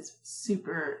oldest is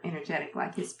super energetic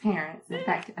like his parents. In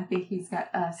fact, I think he's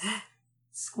got us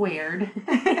squared.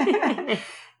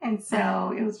 And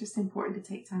so it was just important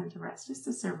to take time to rest, just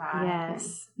to survive and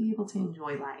be able to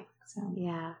enjoy life. So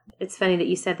yeah, it's funny that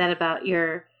you said that about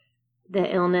the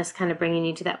illness kind of bringing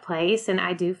you to that place. And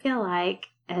I do feel like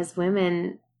as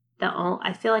women,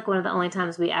 I feel like one of the only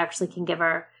times we actually can give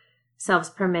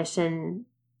ourselves permission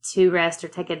to rest or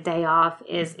take a day off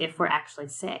is if we're actually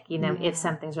sick, if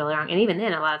something's really wrong. And even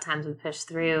then, a lot of times we push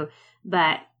through.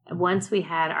 But once we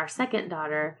had our second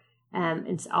daughter,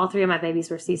 and all 3 of my babies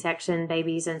were C-section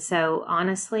babies. And so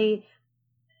honestly,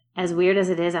 as weird as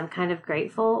it is, I'm kind of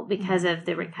grateful, because of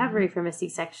the recovery from a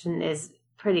C-section is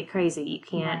pretty crazy. You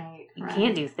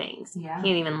can't do things. Yeah.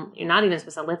 You're not even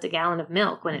supposed to lift a gallon of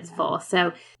milk when it's full.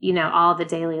 So, all the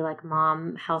daily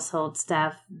mom household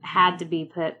stuff had to be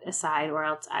put aside, or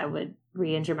else I would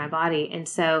re-injure my body. And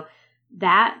so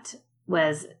that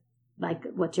was like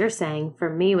what you're saying for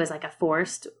me was like a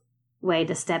forced way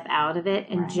to step out of it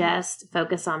and just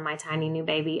focus on my tiny new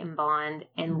baby and bond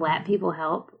and let people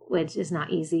help, which is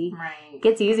not easy. Right. It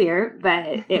gets easier,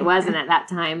 but it wasn't at that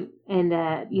time. And,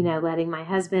 letting my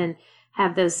husband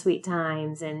have those sweet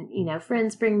times, and,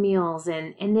 friends bring meals,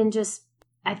 and then just,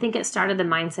 I think it started the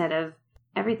mindset of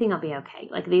everything will be okay.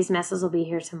 Like, these messes will be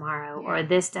here tomorrow, or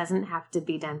this doesn't have to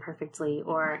be done perfectly,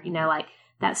 or,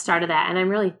 that started that. And I'm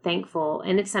really thankful.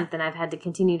 And it's something I've had to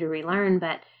continue to relearn,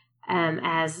 but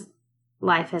as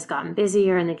life has gotten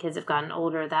busier and the kids have gotten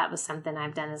older, that was something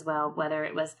I've done as well. Whether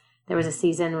there was a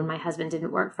season when my husband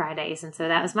didn't work Fridays, and so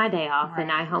that was my day off,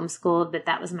 and I homeschooled, but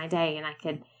that was my day, and I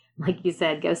could, like you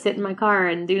said, go sit in my car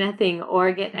and do nothing,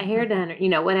 or get a hair done,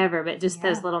 or whatever. But just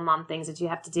those little mom things that you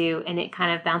have to do, and it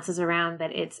kind of bounces around. But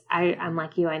I'm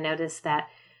like you. I notice that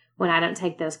when I don't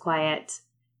take those quiet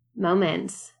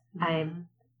moments, I'm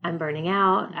burning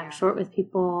out. I'm short with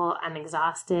people. I'm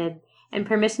exhausted. And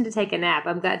permission to take a nap.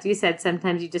 I'm glad you said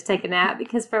sometimes you just take a nap,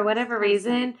 because for whatever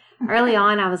reason, early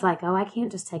on, I was like, oh, I can't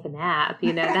just take a nap.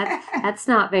 That's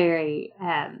not very,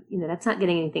 that's not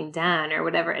getting anything done or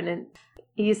whatever. And then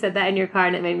you said that in your car,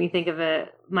 and it made me think of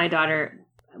my daughter.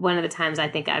 One of the times I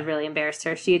think I really embarrassed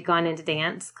her, she had gone into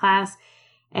dance class,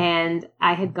 and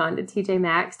I had gone to TJ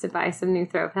Maxx to buy some new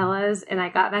throw pillows, and I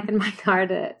got back in my car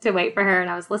to wait for her, and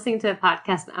I was listening to a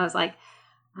podcast, and I was like,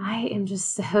 I am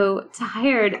just so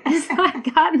tired. So I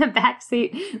got in the back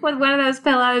seat with one of those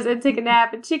pillows and took a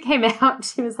nap, and she came out and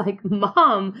she was like,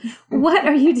 Mom, what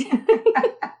are you doing?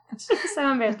 She was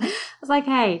so embarrassed. I was like,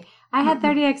 hey, I had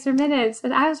 30 extra minutes,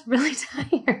 but I was really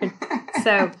tired.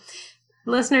 So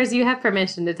listeners, you have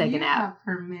permission to take a nap. You have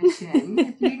permission.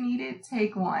 If you need it,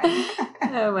 take one.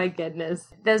 Oh my goodness.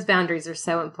 Those boundaries are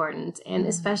so important. And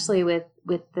especially with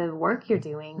the work you're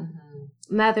doing,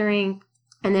 mothering,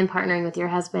 and then partnering with your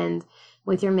husband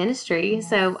with your ministry. Yes.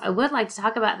 So I would like to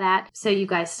talk about that. So you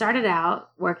guys started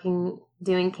out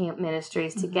doing camp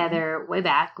ministries together way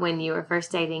back when you were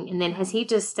first dating. And then has he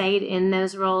just stayed in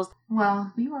those roles?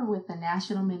 Well, we were with the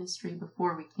national ministry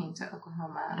before we came to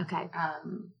Oklahoma. Okay.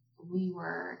 We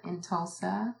were in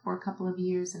Tulsa for a couple of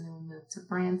years, and then we moved to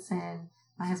Branson.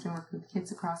 My husband worked with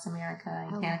Kids Across America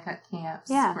and Kanakuk camps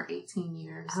for 18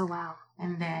 years. Oh, wow.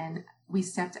 And then we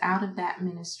stepped out of that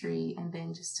ministry and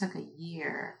then just took a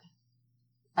year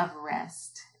of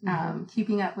rest,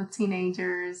 keeping up with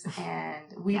teenagers.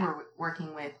 And we were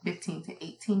working with 15 to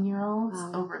 18-year-olds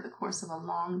over the course of a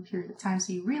long period of time.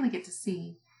 So you really get to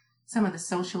see some of the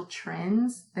social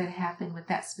trends that happen with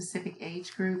that specific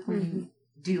age group when you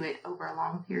do it over a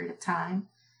long period of time.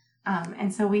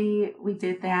 And so we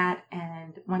did that.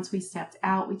 And once we stepped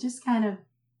out, we just kind of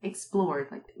explored,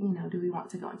 like, do we want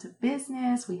to go into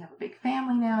business? We have a big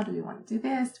family now. Do we want to do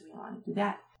this? Do we want to do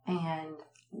that? And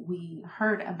we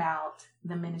heard about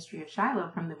the ministry of Shiloh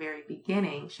from the very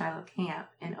beginning, Shiloh Camp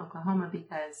in Oklahoma,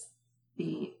 because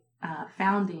the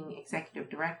founding executive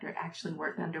director actually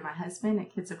worked under my husband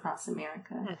at Kids Across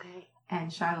America. Okay.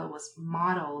 And Shiloh was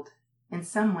modeled in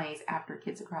some ways after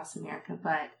Kids Across America,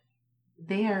 but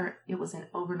there it was an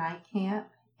overnight camp,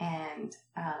 and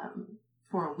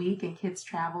for a week, and kids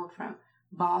traveled from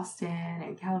Boston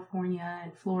and California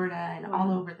and Florida and all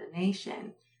over the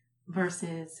nation,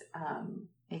 versus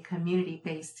a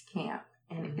community-based camp.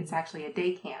 And it's actually a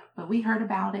day camp. But we heard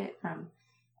about it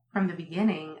from the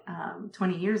beginning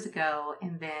 20 years ago.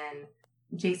 And then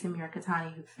Jason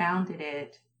Miracatani, who founded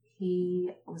it,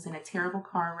 he was in a terrible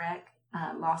car wreck,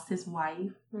 lost his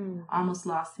wife, almost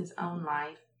lost his own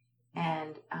life.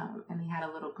 And he had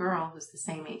a little girl who's the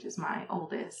same age as my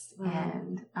oldest.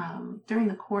 And during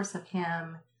the course of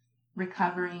him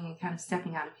recovering and kind of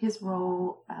stepping out of his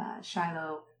role,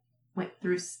 Shiloh went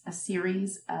through a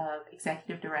series of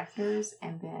executive directors.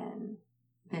 And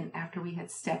then after we had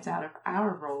stepped out of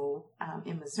our role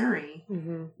in Missouri,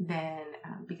 then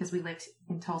because we lived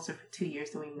in Tulsa for 2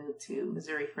 years, then we moved to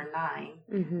Missouri for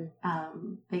 9.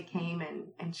 They came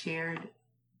and shared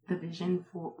the vision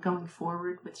for going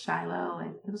forward with Shiloh,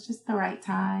 and it was just the right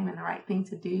time and the right thing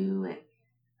to do.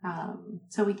 And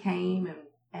so we came,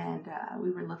 and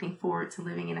we were looking forward to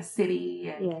living in a city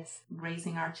and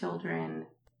raising our children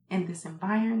in this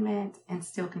environment, and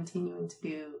still continuing to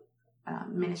do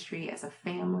ministry as a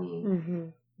family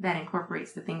that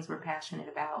incorporates the things we're passionate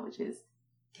about, which is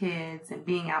kids and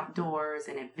being outdoors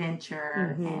and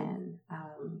adventure and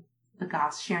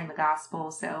sharing the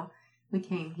gospel. So we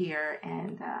came here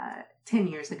and 10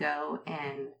 years ago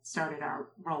and started our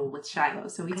role with Shiloh.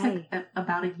 So we took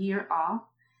about a year off,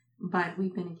 but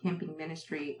we've been in camping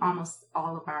ministry almost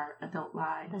all of our adult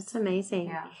lives. That's amazing.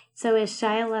 Yeah. So is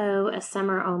Shiloh a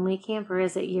summer-only camp, or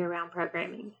is it year-round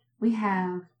programming? We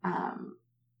have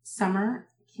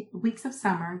weeks of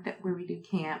summer where we do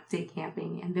day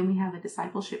camping, and then we have a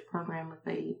discipleship program with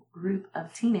a group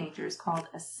of teenagers called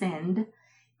Ascend,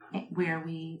 where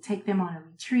we take them on a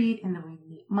retreat, and then we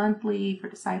meet monthly for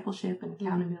discipleship and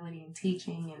accountability and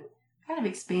teaching and kind of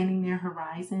expanding their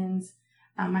horizons.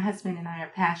 My husband and I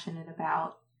are passionate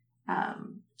about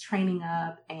training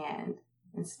up and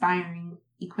inspiring,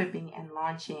 equipping, and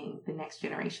launching the next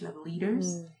generation of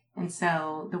leaders. And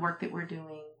so the work that we're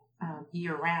doing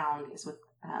year-round is with,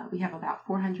 we have about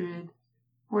 400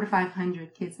 to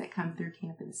 500 kids that come through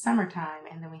camp in the summertime,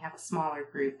 and then we have a smaller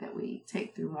group that we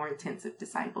take through more intensive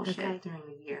discipleship during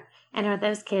the year. And are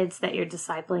those kids that you're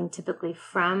discipling typically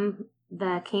from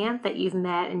the camp that you've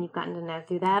met and you've gotten to know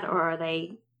through that, or are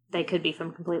they could be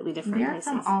from completely different places?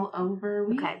 They're from all over.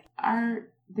 Our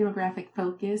demographic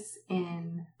focus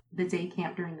in the day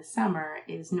camp during the summer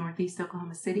is Northeast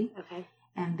Oklahoma City. Okay.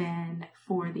 And then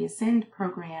for the Ascend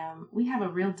program, we have a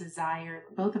real desire.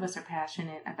 Both of us are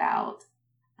passionate about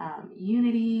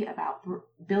unity, about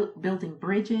building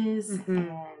bridges,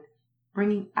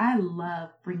 and I love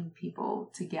bringing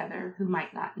people together who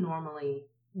might not normally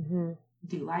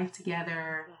do life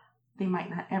together. They might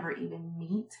not ever even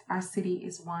meet. Our city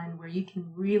is one where you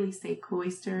can really stay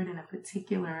cloistered in a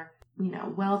particular,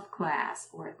 wealth class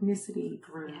or ethnicity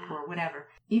group or whatever.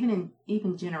 Even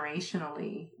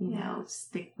generationally,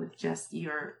 stick with just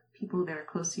your people that are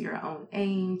close to your own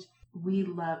age. We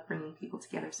love bringing people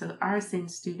together. So our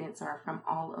Ascend students are from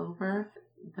all over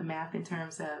the map in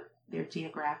terms of their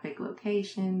geographic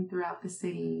location throughout the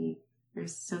city, their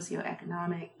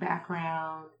socioeconomic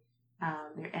background,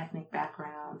 their ethnic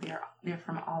background. They're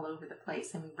from all over the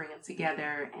place, and we bring them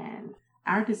together. And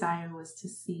our desire was to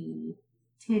see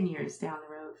 10 years down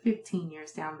the road, 15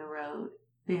 years down the road,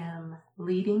 them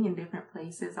leading in different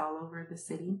places all over the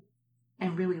city,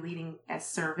 and really leading as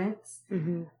servants,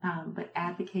 but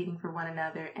advocating for one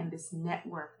another. And this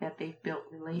network that they've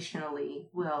built relationally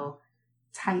will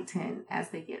tighten as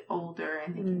they get older,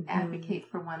 and they can advocate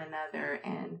for one another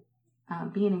and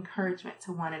be an encouragement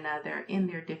to one another in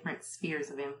their different spheres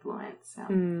of influence. So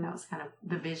that was kind of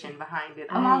the vision behind it,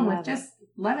 along with just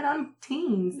loving on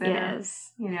teens that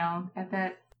are, at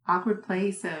that awkward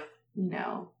place of,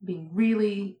 being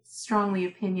really strongly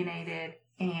opinionated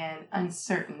and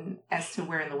uncertain as to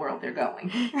where in the world they're going.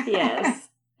 Yes.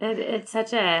 It's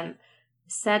such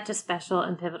a special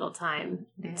and pivotal time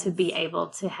to be able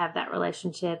to have that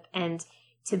relationship and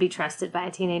to be trusted by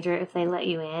a teenager if they let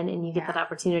you in and you get that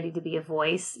opportunity to be a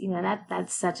voice.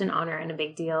 That's such an honor and a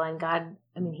big deal. And God,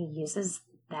 He uses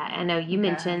that. I know you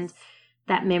mentioned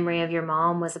that memory of your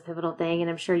mom was a pivotal thing, and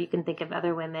I'm sure you can think of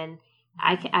other women.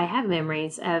 I have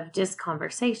memories of just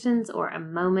conversations or a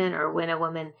moment, or when a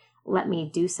woman let me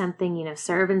do something,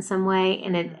 serve in some way.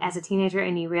 And as a teenager,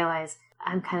 and you realize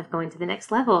I'm kind of going to the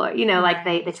next level, like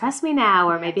they trust me now,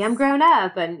 or maybe I'm grown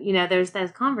up. And, there's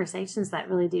those conversations that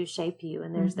really do shape you.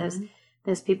 And there's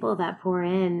those people that pour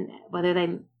in, whether they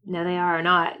know they are or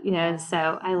not,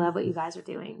 So I love what you guys are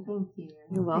doing. Thank you.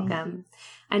 You're welcome.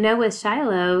 I know with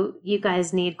Shiloh, you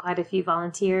guys need quite a few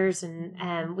volunteers,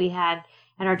 and we had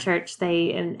at our church,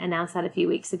 they announced that a few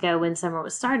weeks ago when summer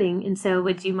was starting. And so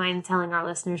would you mind telling our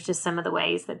listeners just some of the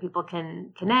ways that people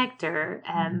can connect or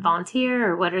volunteer,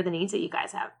 or what are the needs that you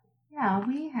guys have? Yeah,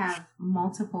 we have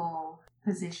multiple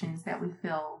positions that we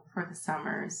fill for the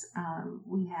summers.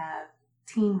 We have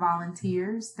teen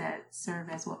volunteers that serve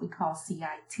as what we call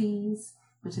CITs,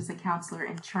 which is a counselor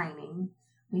in training.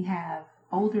 We have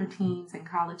older teens and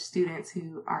college students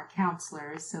who are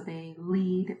counselors, so they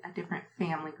lead a different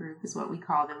family group is what we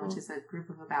call them, which is a group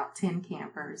of about 10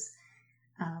 campers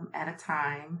at a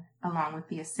time, along with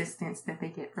the assistance that they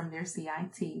get from their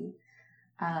CIT.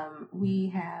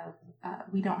 We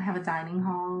don't have a dining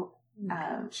hall.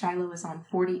 Shiloh is on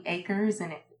 40 acres,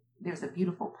 and there's a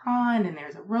beautiful pond, and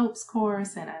there's a ropes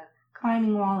course and a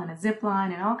climbing wall and a zip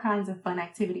line and all kinds of fun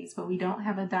activities, but we don't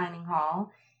have a dining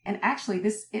hall. And actually,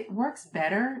 it works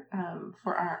better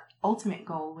for our ultimate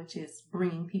goal, which is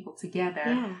bringing people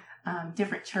together.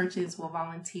 Different churches will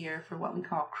volunteer for what we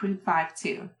call Crew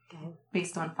 5-2,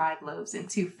 based on 5 loaves and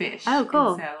 2 fish. Oh,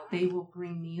 cool. And so they will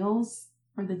bring meals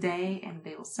for the day, and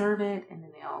they will serve it, and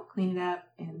then they'll clean it up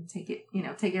and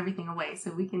take everything away.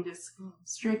 So we can just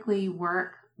strictly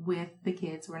work with the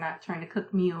kids. We're not trying to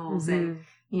cook meals and,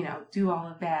 do all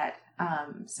of that.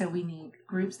 So we need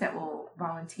groups that will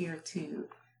volunteer to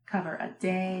cover a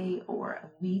day or a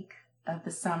week of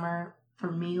the summer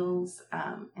for meals.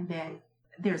 And then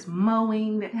there's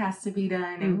mowing that has to be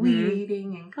done, and weed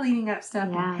eating and cleaning up stuff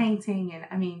and painting.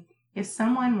 And if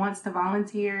someone wants to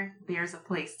volunteer, there's a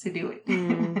place to do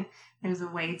it. There's a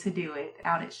way to do it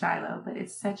out at Shiloh. But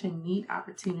it's such a neat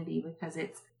opportunity because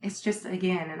it's just,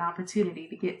 again, an opportunity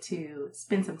to get to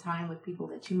spend some time with people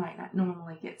that you might not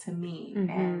normally get to meet.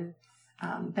 And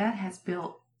that has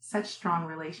built such strong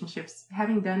relationships,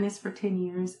 having done this for 10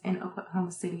 years in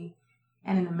Oklahoma City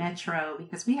and in the metro,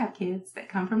 because we have kids that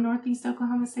come from Northeast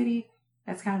Oklahoma City.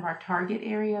 That's kind of our target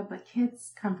area, but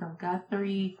kids come from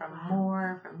Guthrie, from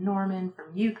Moore, from Norman,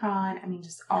 from Yukon.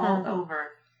 Just all over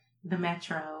the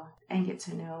metro, and get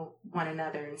to know one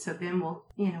another. And so then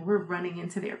we're running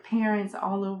into their parents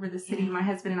all over the city. My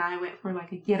husband and I went for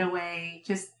like a getaway,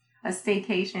 just a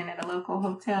staycation at a local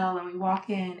hotel, and we walk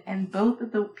in, and both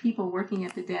of the people working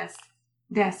at the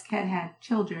desk had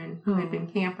children who had been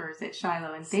campers at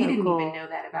Shiloh, and they didn't even know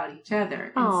that about each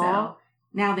other. And so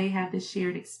now they have this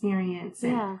shared experience,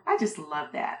 and I just love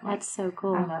that. That's so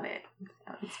cool. I love it.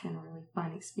 It's been a really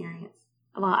fun experience.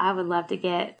 Well, I would love to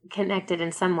get connected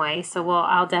in some way. So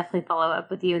I'll definitely follow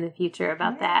up with you in the future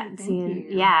about that and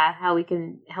seeing, how we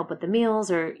can help with the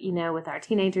meals or, with our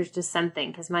teenagers, just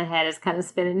something. Because my head is kind of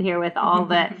spinning here with all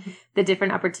the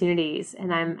different opportunities.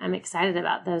 And I'm excited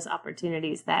about those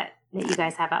opportunities that you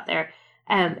guys have out there.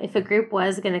 If a group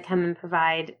was going to come and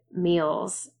provide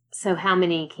meals, so how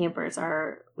many campers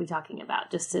are we talking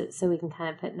about? Just so we can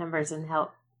kind of put numbers and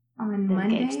help. On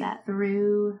Monday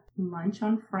through lunch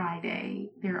on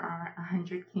Friday, there are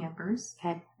 100 campers.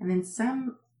 Okay. And then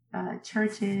some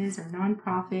churches or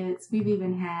nonprofits, we've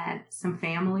even had some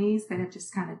families that have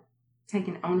just kind of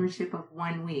taken ownership of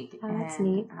 1 week. Oh, that's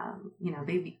neat.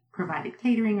 They've provided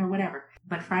catering or whatever.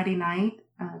 But Friday night,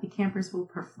 the campers will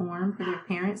perform for their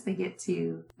parents. They get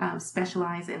to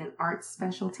specialize in an arts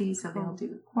specialty. So they'll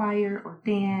do choir or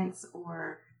dance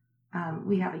or...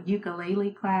 we have a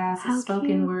ukulele class, a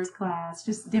spoken word class,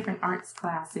 just different arts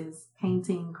classes,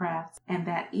 painting, crafts. And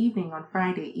that evening, on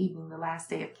Friday evening, the last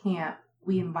day of camp,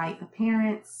 we invite the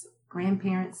parents,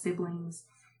 grandparents, siblings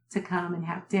to come and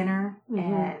have dinner.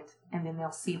 Mm-hmm. And then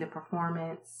they'll see the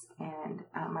performance. And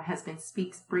my husband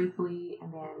speaks briefly.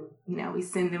 And then, we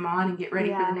send them on and get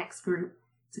ready for the next group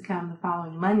to come the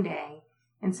following Monday.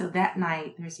 And so that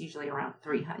night, there's usually around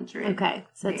 300. Okay.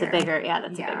 So it's a bigger, a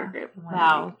bigger group.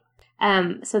 Wow.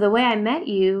 So the way I met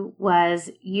you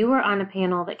was you were on a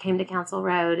panel that came to Council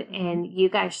Road and you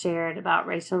guys shared about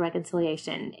racial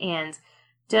reconciliation, and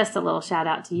just a little shout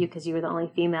out to you because you were the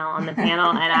only female on the panel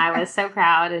and I was so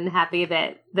proud and happy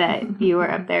that you were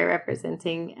up there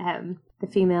representing the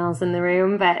females in the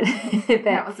room. But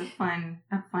that was a fun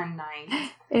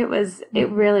night. It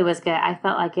really was good. I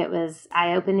felt like it was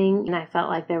eye-opening and I felt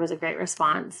like there was a great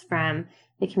response from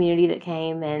the community that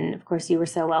came, and of course you were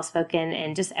so well spoken,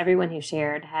 and just everyone who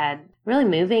shared had really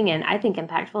moving and I think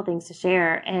impactful things to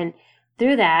share. And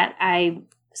through that, I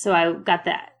got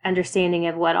the understanding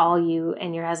of what all you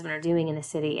and your husband are doing in the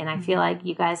city, and I feel like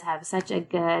you guys have such a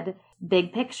good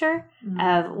big picture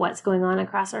of what's going on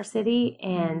across our city.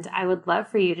 And I would love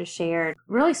for you to share,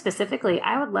 really specifically,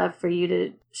 I would love for you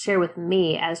to share with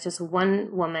me as just one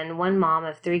woman, one mom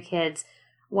of 3 kids,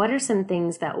 what are some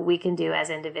things that we can do as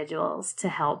individuals to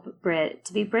help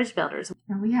to be bridge builders?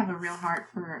 We have a real heart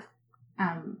for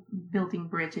building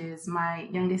bridges. My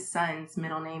youngest son's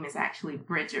middle name is actually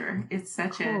Bridger. It's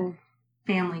such a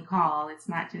family call. It's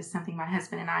not just something my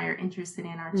husband and I are interested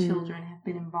in. Our children have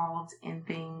been involved in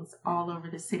things all over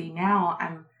the city. Now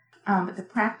but the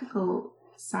practical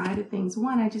side of things,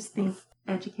 one, I just think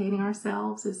educating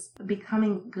ourselves is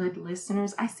becoming good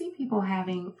listeners. I see people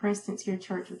having, for instance, your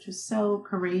church, which was so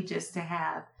courageous to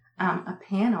have a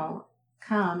panel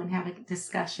come and have a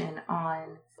discussion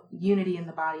on unity in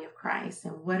the body of Christ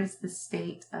and what is the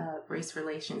state of race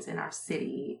relations in our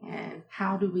city and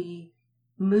how do we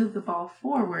move the ball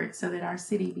forward so that our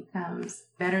city becomes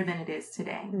better than it is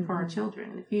today for our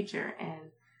children in the future.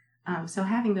 And so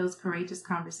having those courageous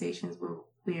conversations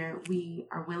where we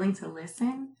are willing to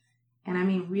listen, and I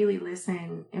mean really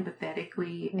listen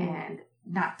empathetically and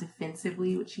not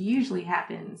defensively, which usually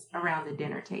happens around the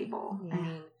dinner table. I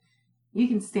mean, you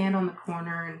can stand on the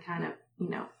corner and kind of,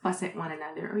 fuss at one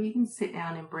another, or you can sit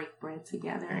down and break bread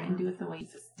together and do it the way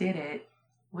Jesus did it,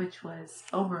 which was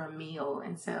over a meal.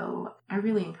 And so I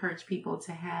really encourage people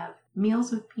to have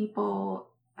meals with people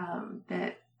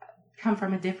that come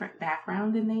from a different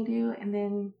background than they do, and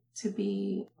then to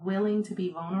be willing to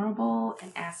be vulnerable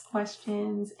and ask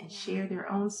questions and share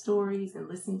their own stories and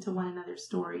listen to one another's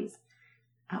stories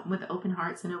with open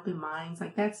hearts and open minds.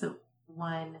 Like that's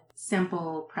one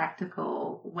simple,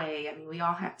 practical way. I mean, we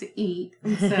all have to eat,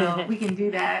 and so we can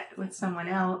do that with someone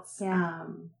else. Yeah.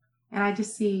 And I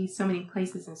just see so many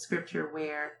places in Scripture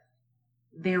where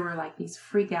there were like these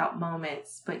freak out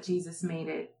moments, but Jesus made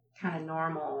it kind of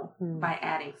normal by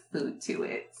adding food to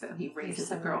it. So he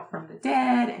raises a girl from the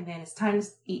dead, and then it's time to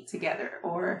eat together.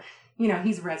 Or,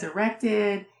 he's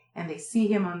resurrected, and they see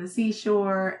him on the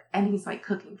seashore, and he's like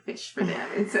cooking fish for them.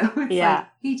 And so it's like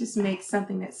he just makes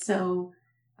something that's so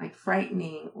like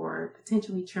frightening or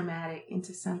potentially traumatic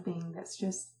into something that's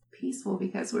just peaceful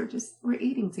because we're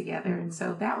eating together. And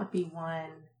so that would be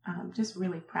one just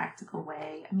really practical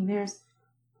way. I mean, there's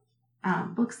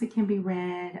books that can be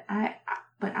read.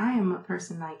 But I am a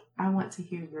person like, I want to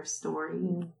hear your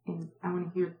story and I want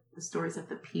to hear the stories of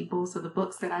the people. So the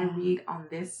books that I read on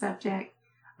this subject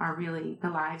are really the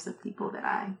lives of people that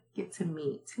I get to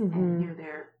meet and hear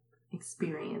their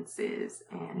experiences.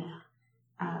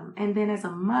 And then as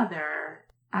a mother,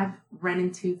 I've run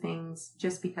into things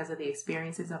just because of the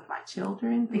experiences of my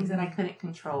children, things that I couldn't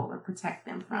control or protect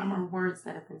them from, or words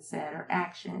that have been said, or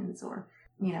actions, or,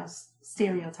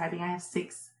 stereotyping. I have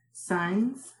 6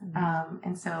 sons.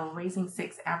 And so raising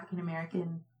 6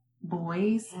 African-American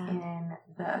boys in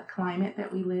the climate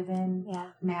that we live in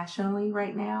nationally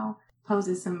right now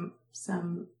poses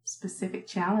some specific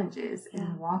challenges,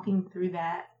 and walking through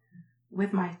that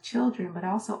with my children, but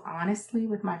also honestly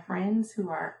with my friends who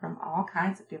are from all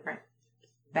kinds of different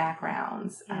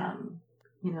backgrounds,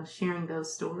 sharing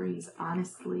those stories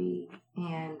honestly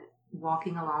and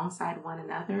walking alongside one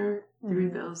another through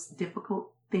those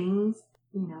difficult things,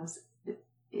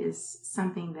 is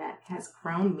something that has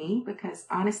grown me, because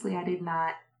honestly, I did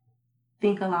not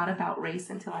think a lot about race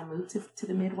until I moved to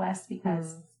the Midwest,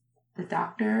 because the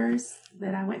doctors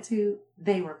that I went to,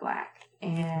 they were Black,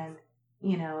 and,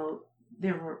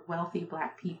 there were wealthy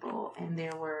Black people, and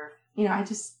there were,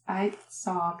 I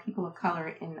saw people of color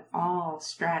in all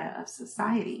strata of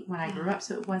society when I grew up.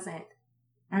 So it wasn't,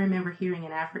 I remember hearing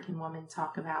an African woman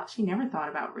talk about, she never thought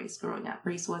about race growing up.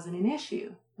 Race wasn't an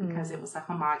issue because it was a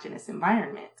homogenous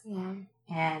environment. Yeah.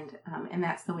 And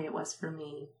that's the way it was for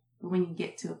me. But when you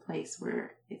get to a place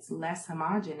where it's less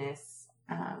homogenous,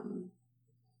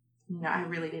 I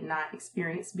really did not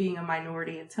experience being a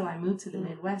minority until I moved to the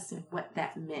Midwest, and what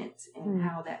that meant and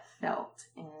how that felt.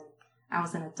 And I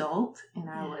was an adult, and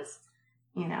I was,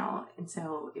 and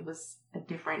so it was a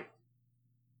different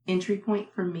entry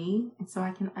point for me. And so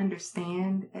I can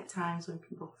understand at times when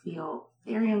people feel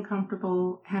very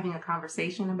uncomfortable having a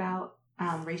conversation about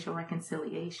racial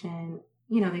reconciliation.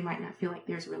 They might not feel like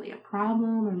there's really a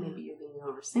problem, or maybe you're being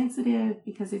oversensitive,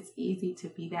 because it's easy to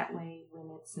be that way when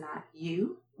it's not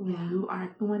you, when you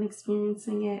aren't the one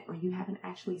experiencing it, or you haven't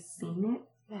actually seen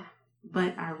it. Yeah.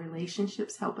 But our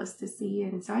relationships help us to see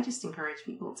it. And so I just encourage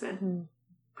people to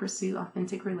pursue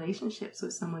authentic relationships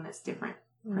with someone that's different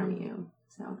from you.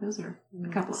 So those are a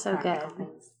couple of practical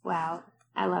things. Wow.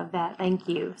 I love that. Thank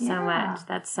you so much.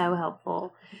 That's so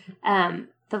helpful.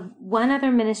 The one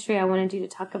other ministry I wanted you to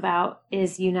talk about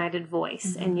is United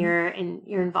Voice and your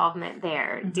involvement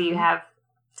there. Do you have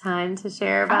time to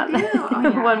share about that? Oh,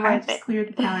 yeah. One more I just cleared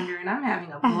the calendar, and I'm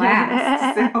having a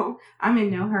blast. So I'm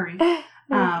in no hurry. Okay.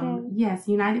 Yes,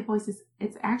 United Voice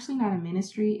it's actually not a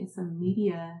ministry. It's a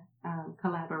media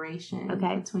collaboration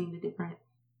between the different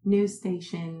news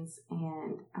stations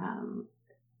and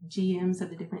GMs of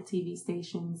the different TV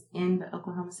stations in the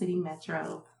Oklahoma City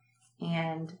metro,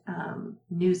 and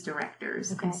news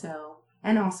directors,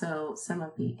 and also some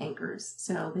of the anchors.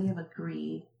 So they have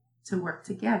agreed to work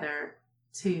together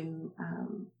to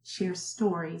share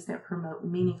stories that promote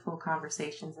meaningful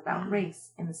conversations about race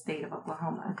in the state of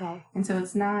Oklahoma. Okay. And so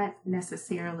it's not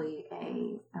necessarily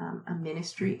a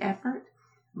ministry effort,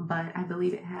 but I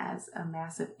believe it has a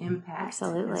massive impact.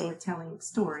 Absolutely. As we're telling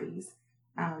stories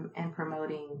and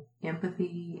promoting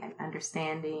empathy and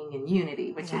understanding and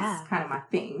unity, which is kind of my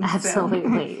thing.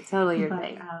 Absolutely. Totally your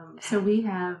thing. So we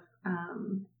have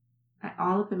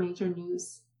all of the major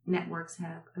news networks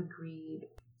have agreed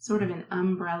sort of an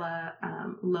umbrella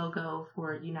logo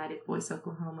for United Voice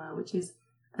Oklahoma, which is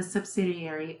a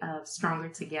subsidiary of Stronger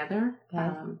Together. Okay.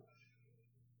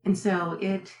 And so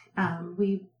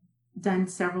we've done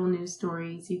several news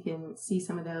stories. You can see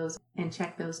some of those and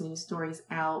check those news stories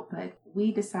out. But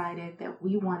we decided that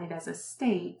we wanted, as a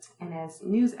state and as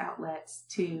news outlets,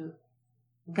 to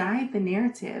guide the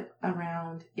narrative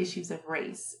around issues of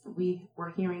race. We were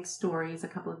hearing stories a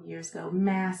couple of years ago,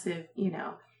 massive,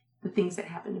 the things that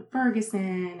happened in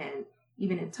Ferguson and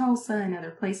even in Tulsa and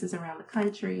other places around the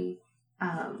country.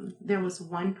 There was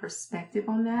one perspective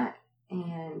on that,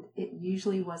 and it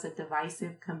usually was a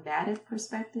divisive, combative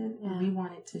perspective. Yeah. And we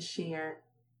wanted to share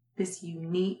this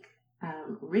unique,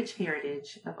 rich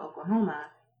heritage of Oklahoma,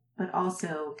 but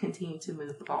also continue to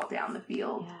move the ball down the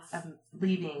field of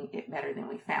leaving it better than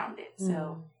we found it.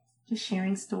 So just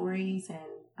sharing stories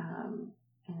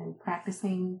and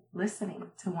practicing listening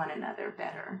to one another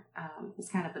better is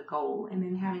kind of the goal. And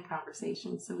then having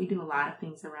conversations. So we do a lot of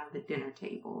things around the dinner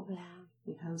table. Yeah.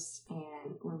 We host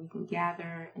and where we can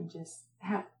gather and just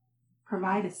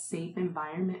provide a safe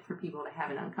environment for people to have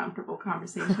an uncomfortable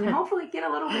conversation and hopefully get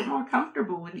a little bit more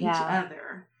comfortable with each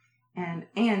other and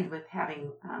with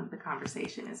having the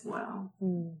conversation as well.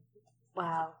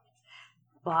 Wow.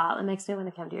 Wow, it makes me want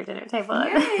to come to your dinner table.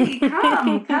 Yay,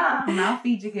 come. I'll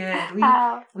feed you good.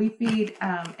 We feed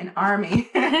an army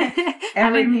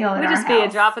every meal at our house. It would just be a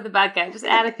drop in the bucket. Just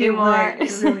add a few more.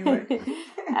 It really would.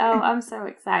 Oh, I'm so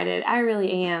excited. I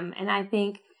really am. And I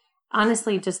think,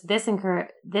 honestly, just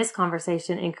this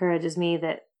conversation encourages me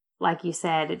that, like you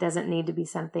said, it doesn't need to be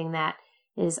something that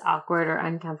is awkward or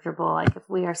uncomfortable. Like, if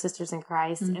we are sisters in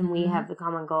Christ and we have the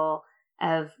common goal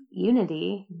of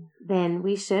unity, then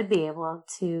we should be able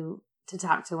to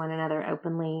talk to one another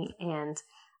openly. And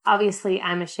obviously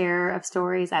I'm a sharer of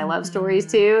stories. I love stories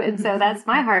too. And so that's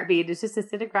my heartbeat, is just to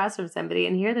sit across from somebody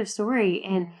and hear their story.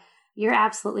 And you're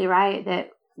absolutely right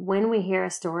that when we hear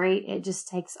a story, it just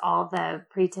takes all the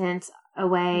pretense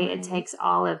away. It takes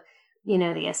all of,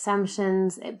 the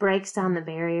assumptions. It breaks down the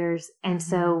barriers. And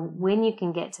so when you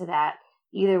can get to that,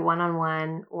 either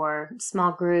one-on-one or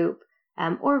small group,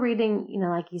 or reading,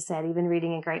 like you said, even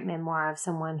reading a great memoir of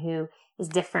someone who is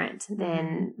different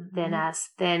than us,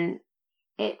 then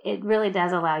it really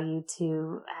does allow you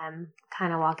to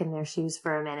kind of walk in their shoes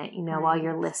for a minute, while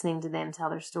you're listening to them tell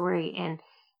their story. And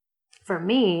for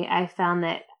me, I found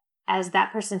that as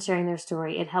that person sharing their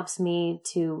story, it helps me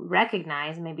to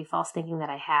recognize maybe false thinking that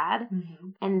I had.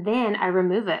 And then I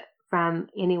remove it from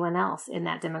anyone else in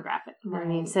that demographic. You know what I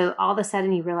mean? So all of a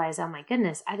sudden you realize, oh my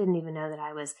goodness, I didn't even know that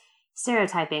I was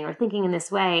stereotyping or thinking in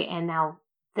this way. And now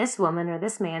this woman or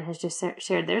this man has just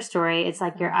shared their story. It's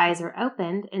like your eyes are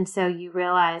opened. And so you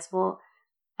realize, well,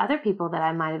 other people that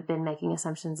I might have been making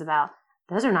assumptions about,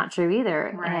 those are not true either.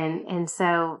 And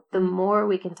so the more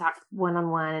we can talk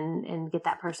one-on-one and get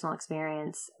that personal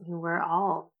experience, we're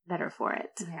all better for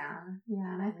it. Yeah.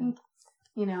 And I think,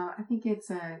 I think it's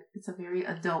a very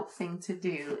adult thing to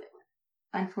do.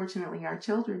 Unfortunately, our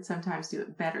children sometimes do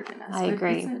it better than us. I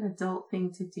agree. It's an adult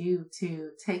thing to do,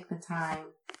 to take the time,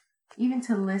 even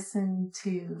to listen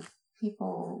to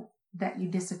people that you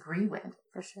disagree with.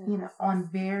 For sure. On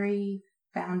very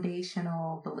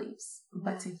foundational beliefs,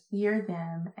 but to hear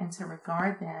them and to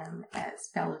regard them as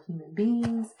fellow human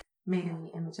beings made in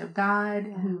the image of God,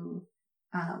 who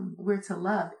we're to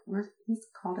love. He's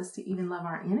called us to even love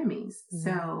our enemies.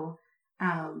 So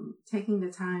taking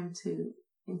the time to,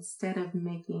 instead of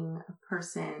making a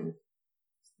person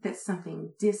that's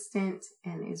something distant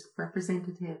and is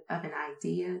representative of an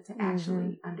idea, to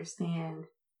actually understand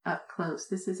up close,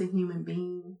 this is a human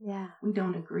being. We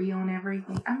don't agree on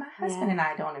everything. My husband and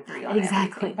I don't agree on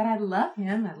everything, but I love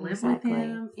him. I live with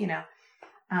him,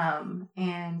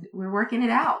 and we're working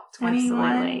it out.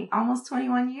 21, almost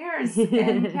 21 years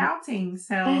and counting.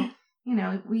 So,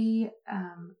 we,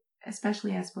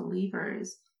 especially as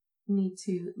believers, need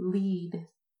to lead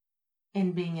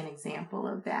in being an example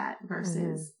of that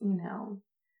versus,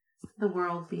 the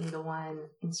world being the one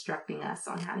instructing us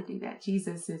on how to do that.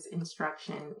 Jesus's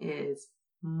instruction is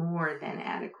more than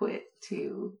adequate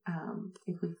to,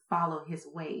 if we follow his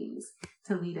ways,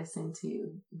 to lead us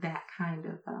into that kind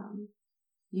of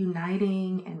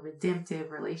uniting and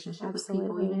redemptive relationship with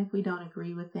people, even if we don't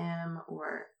agree with them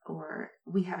or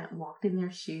we haven't walked in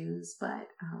their shoes, but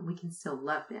we can still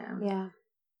love them.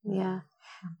 Yeah.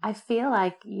 I feel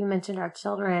like you mentioned our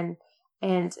children,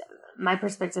 and my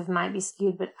perspective might be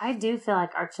skewed, but I do feel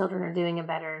like our children are doing a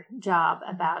better job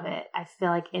about it. I feel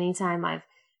like anytime I've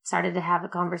started to have a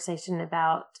conversation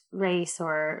about race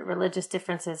or religious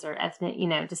differences or ethnic,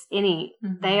 just any,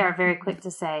 they are very quick to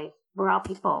say, we're all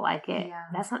people. Like it.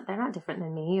 They're not different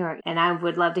than me. And I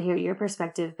would love to hear your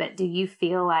perspective, but do you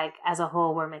feel like as a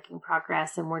whole, we're making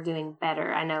progress and we're doing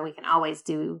better? I know we can always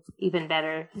do even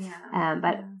better.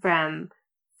 But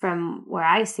from where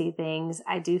I see things,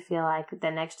 I do feel like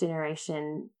the next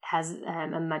generation has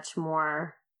a much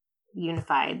more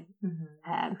unified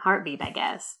heartbeat, I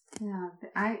guess. Yeah,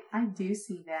 I do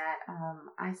see that.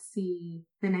 I see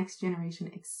the next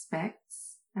generation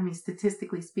expects,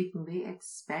 statistically speaking, they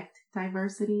expect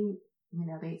diversity.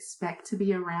 They expect to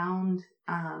be around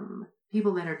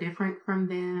people that are different from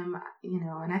them,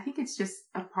 and I think it's just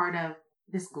a part of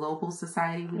this global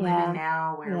society we live in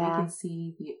now, where we can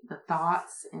see the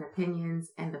thoughts and opinions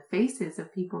and the faces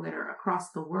of people that are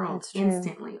across the world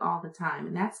instantly all the time.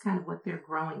 And that's kind of what they're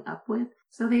growing up with.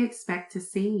 So they expect to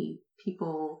see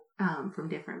people from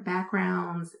different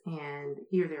backgrounds and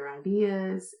hear their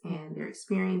ideas and their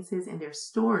experiences and their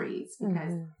stories,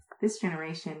 because this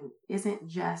generation isn't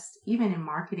just, even in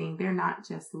marketing, they're not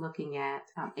just looking at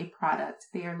a product.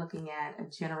 They are looking at a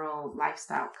general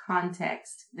lifestyle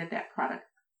context that product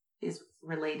is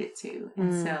related to.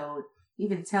 And so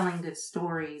even telling good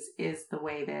stories is the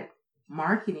way that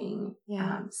marketing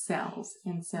sells.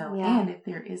 And so, and if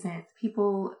there isn't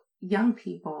young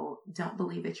people don't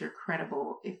believe that you're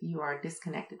credible if you are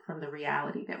disconnected from the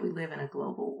reality that we live in a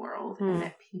global world and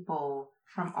that people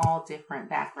from all different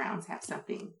backgrounds have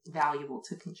something valuable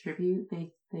to contribute.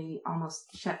 They almost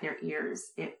shut their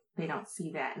ears if they don't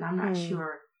see that. And I'm not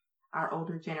sure our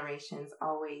older generations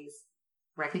always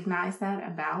recognize that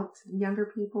about younger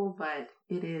people, but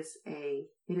it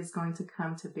is going to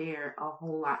come to bear a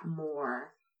whole lot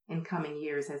more in coming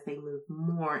years as they move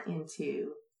more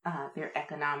into their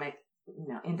economic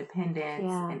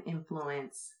independence and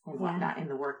influence and whatnot in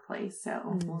the workplace.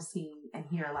 So we'll see and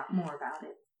hear a lot more about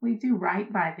it. We do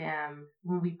right by them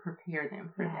when we prepare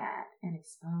them for that and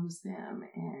expose them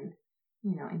and,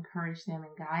 encourage them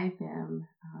and guide them,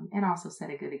 and also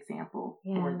set a good example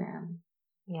for them.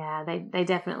 Yeah, they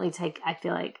definitely I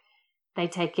feel like they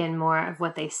take in more of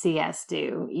what they see us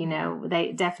do.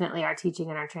 They definitely are teaching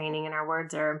and our training and our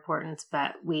words are important,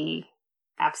 but we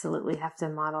absolutely have to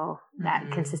model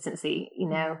that consistency.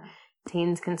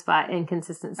 Teens can spot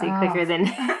inconsistency quicker than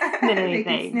anything. They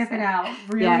can sniff it out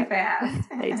really fast.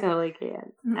 They totally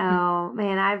can. Oh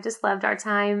man, I've just loved our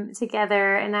time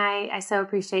together, and I so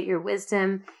appreciate your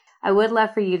wisdom. I would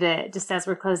love for you to, just as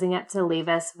we're closing up, to leave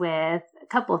us with a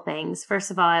couple of things.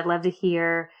 First of all, I'd love to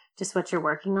hear just what you're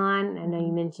working on. I know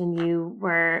you mentioned you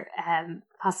were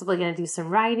possibly going to do some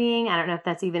writing. I don't know if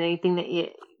that's even anything that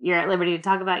you're at liberty to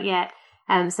talk about yet.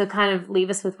 So kind of leave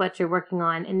us with what you're working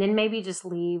on, and then maybe just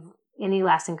leave any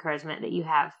last encouragement that you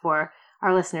have for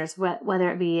our listeners, whether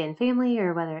it be in family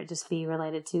or whether it just be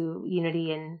related to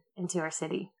unity and to our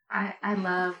city. I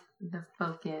love the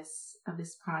focus of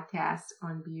this podcast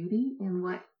on beauty and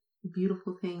what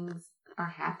beautiful things are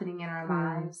happening in our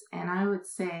lives. And I would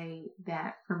say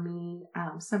that for me,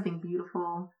 something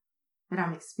beautiful that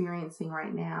I'm experiencing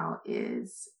right now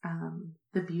is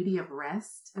the beauty of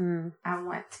rest. I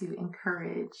want to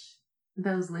encourage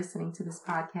those listening to this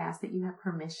podcast that you have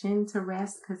permission to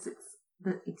rest, because it's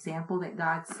the example that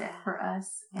God set for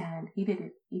us, and he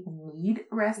didn't even need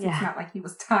rest. It's not like he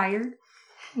was tired.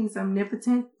 He's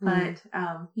omnipotent, but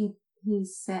he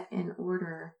set in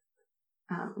order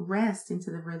rest into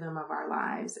the rhythm of our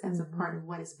lives as a part of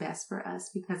what is best for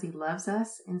us, because he loves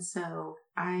us. And so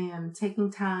I am taking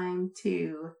time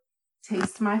to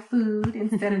taste my food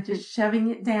instead of just shoving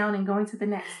it down and going to the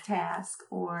next task,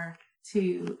 or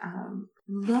to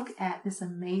look at this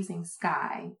amazing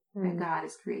sky that God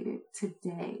has created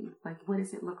today. Like, what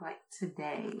does it look like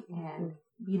today? And,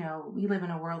 we live in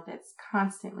a world that's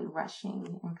constantly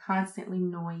rushing and constantly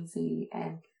noisy.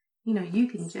 And, you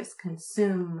can just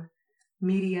consume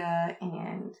media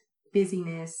and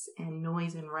busyness and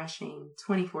noise and rushing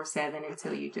 24/7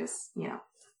 until you just,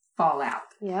 fall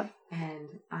out. Yep. And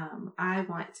I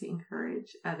want to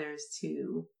encourage others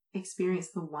to experience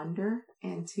the wonder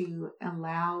and to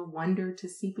allow wonder to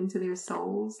seep into their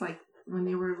souls, like when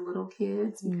they were little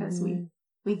kids, because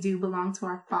we do belong to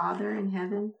our Father in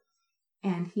heaven,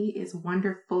 and he is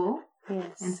wonderful.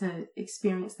 Yes. And to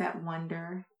experience that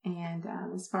wonder. And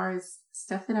as far as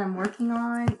stuff that I'm working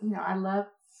on, I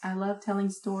love telling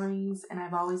stories, and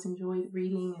I've always enjoyed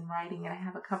reading and writing, and I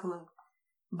have a couple of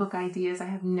book ideas. I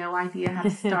have no idea how to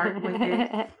start with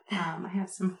it. I have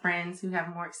some friends who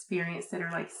have more experience that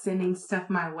are like sending stuff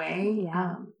my way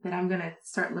that I'm going to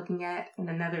start looking at in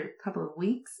another couple of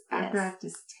weeks after I've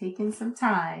just taken some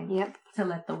time to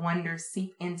let the wonder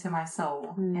seep into my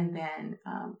soul. And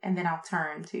then I'll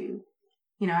turn to,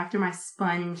 after my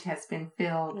sponge has been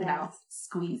filled, then I'll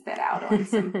squeeze that out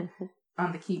on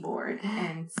on the keyboard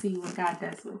and see what God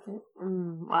does with it.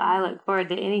 Well, I look forward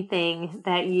to anything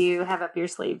that you have up your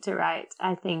sleeve to write.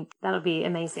 I think that'll be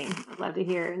amazing. I'd love to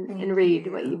hear and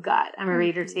read what you've got. I'm a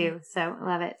reader too, so I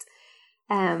love it.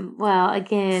 Well,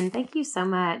 again, thank you so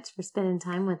much for spending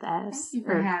time with us. Thank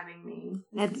you for having me.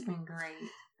 It's been great.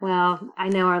 Well, I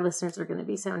know our listeners are going to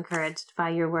be so encouraged by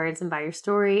your words and by your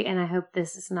story, and I hope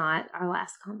this is not our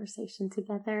last conversation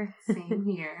together. Same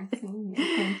here.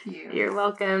 Thank you. You're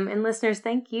welcome. And listeners,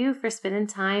 thank you for spending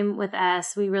time with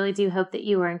us. We really do hope that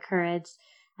you are encouraged,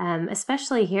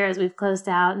 especially here as we've closed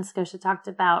out and Scotia talked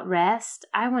about rest.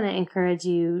 I want to encourage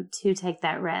you to take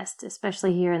that rest,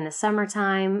 especially here in the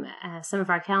summertime. Some of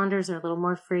our calendars are a little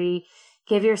more free.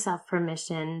 Give yourself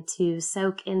permission to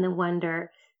soak in the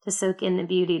wonder, to soak in the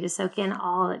beauty, to soak in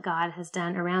all that God has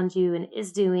done around you and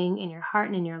is doing in your heart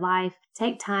and in your life.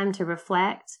 Take time to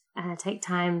reflect, take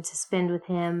time to spend with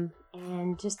him,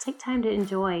 and just take time to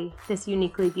enjoy this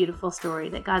uniquely beautiful story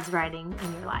that God's writing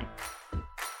in your life.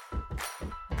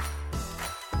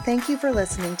 Thank you for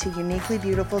listening to Uniquely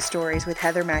Beautiful Stories with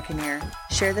Heather McInerney.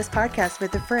 Share this podcast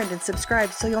with a friend and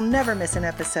subscribe so you'll never miss an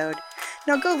episode.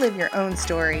 Now go live your own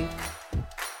story.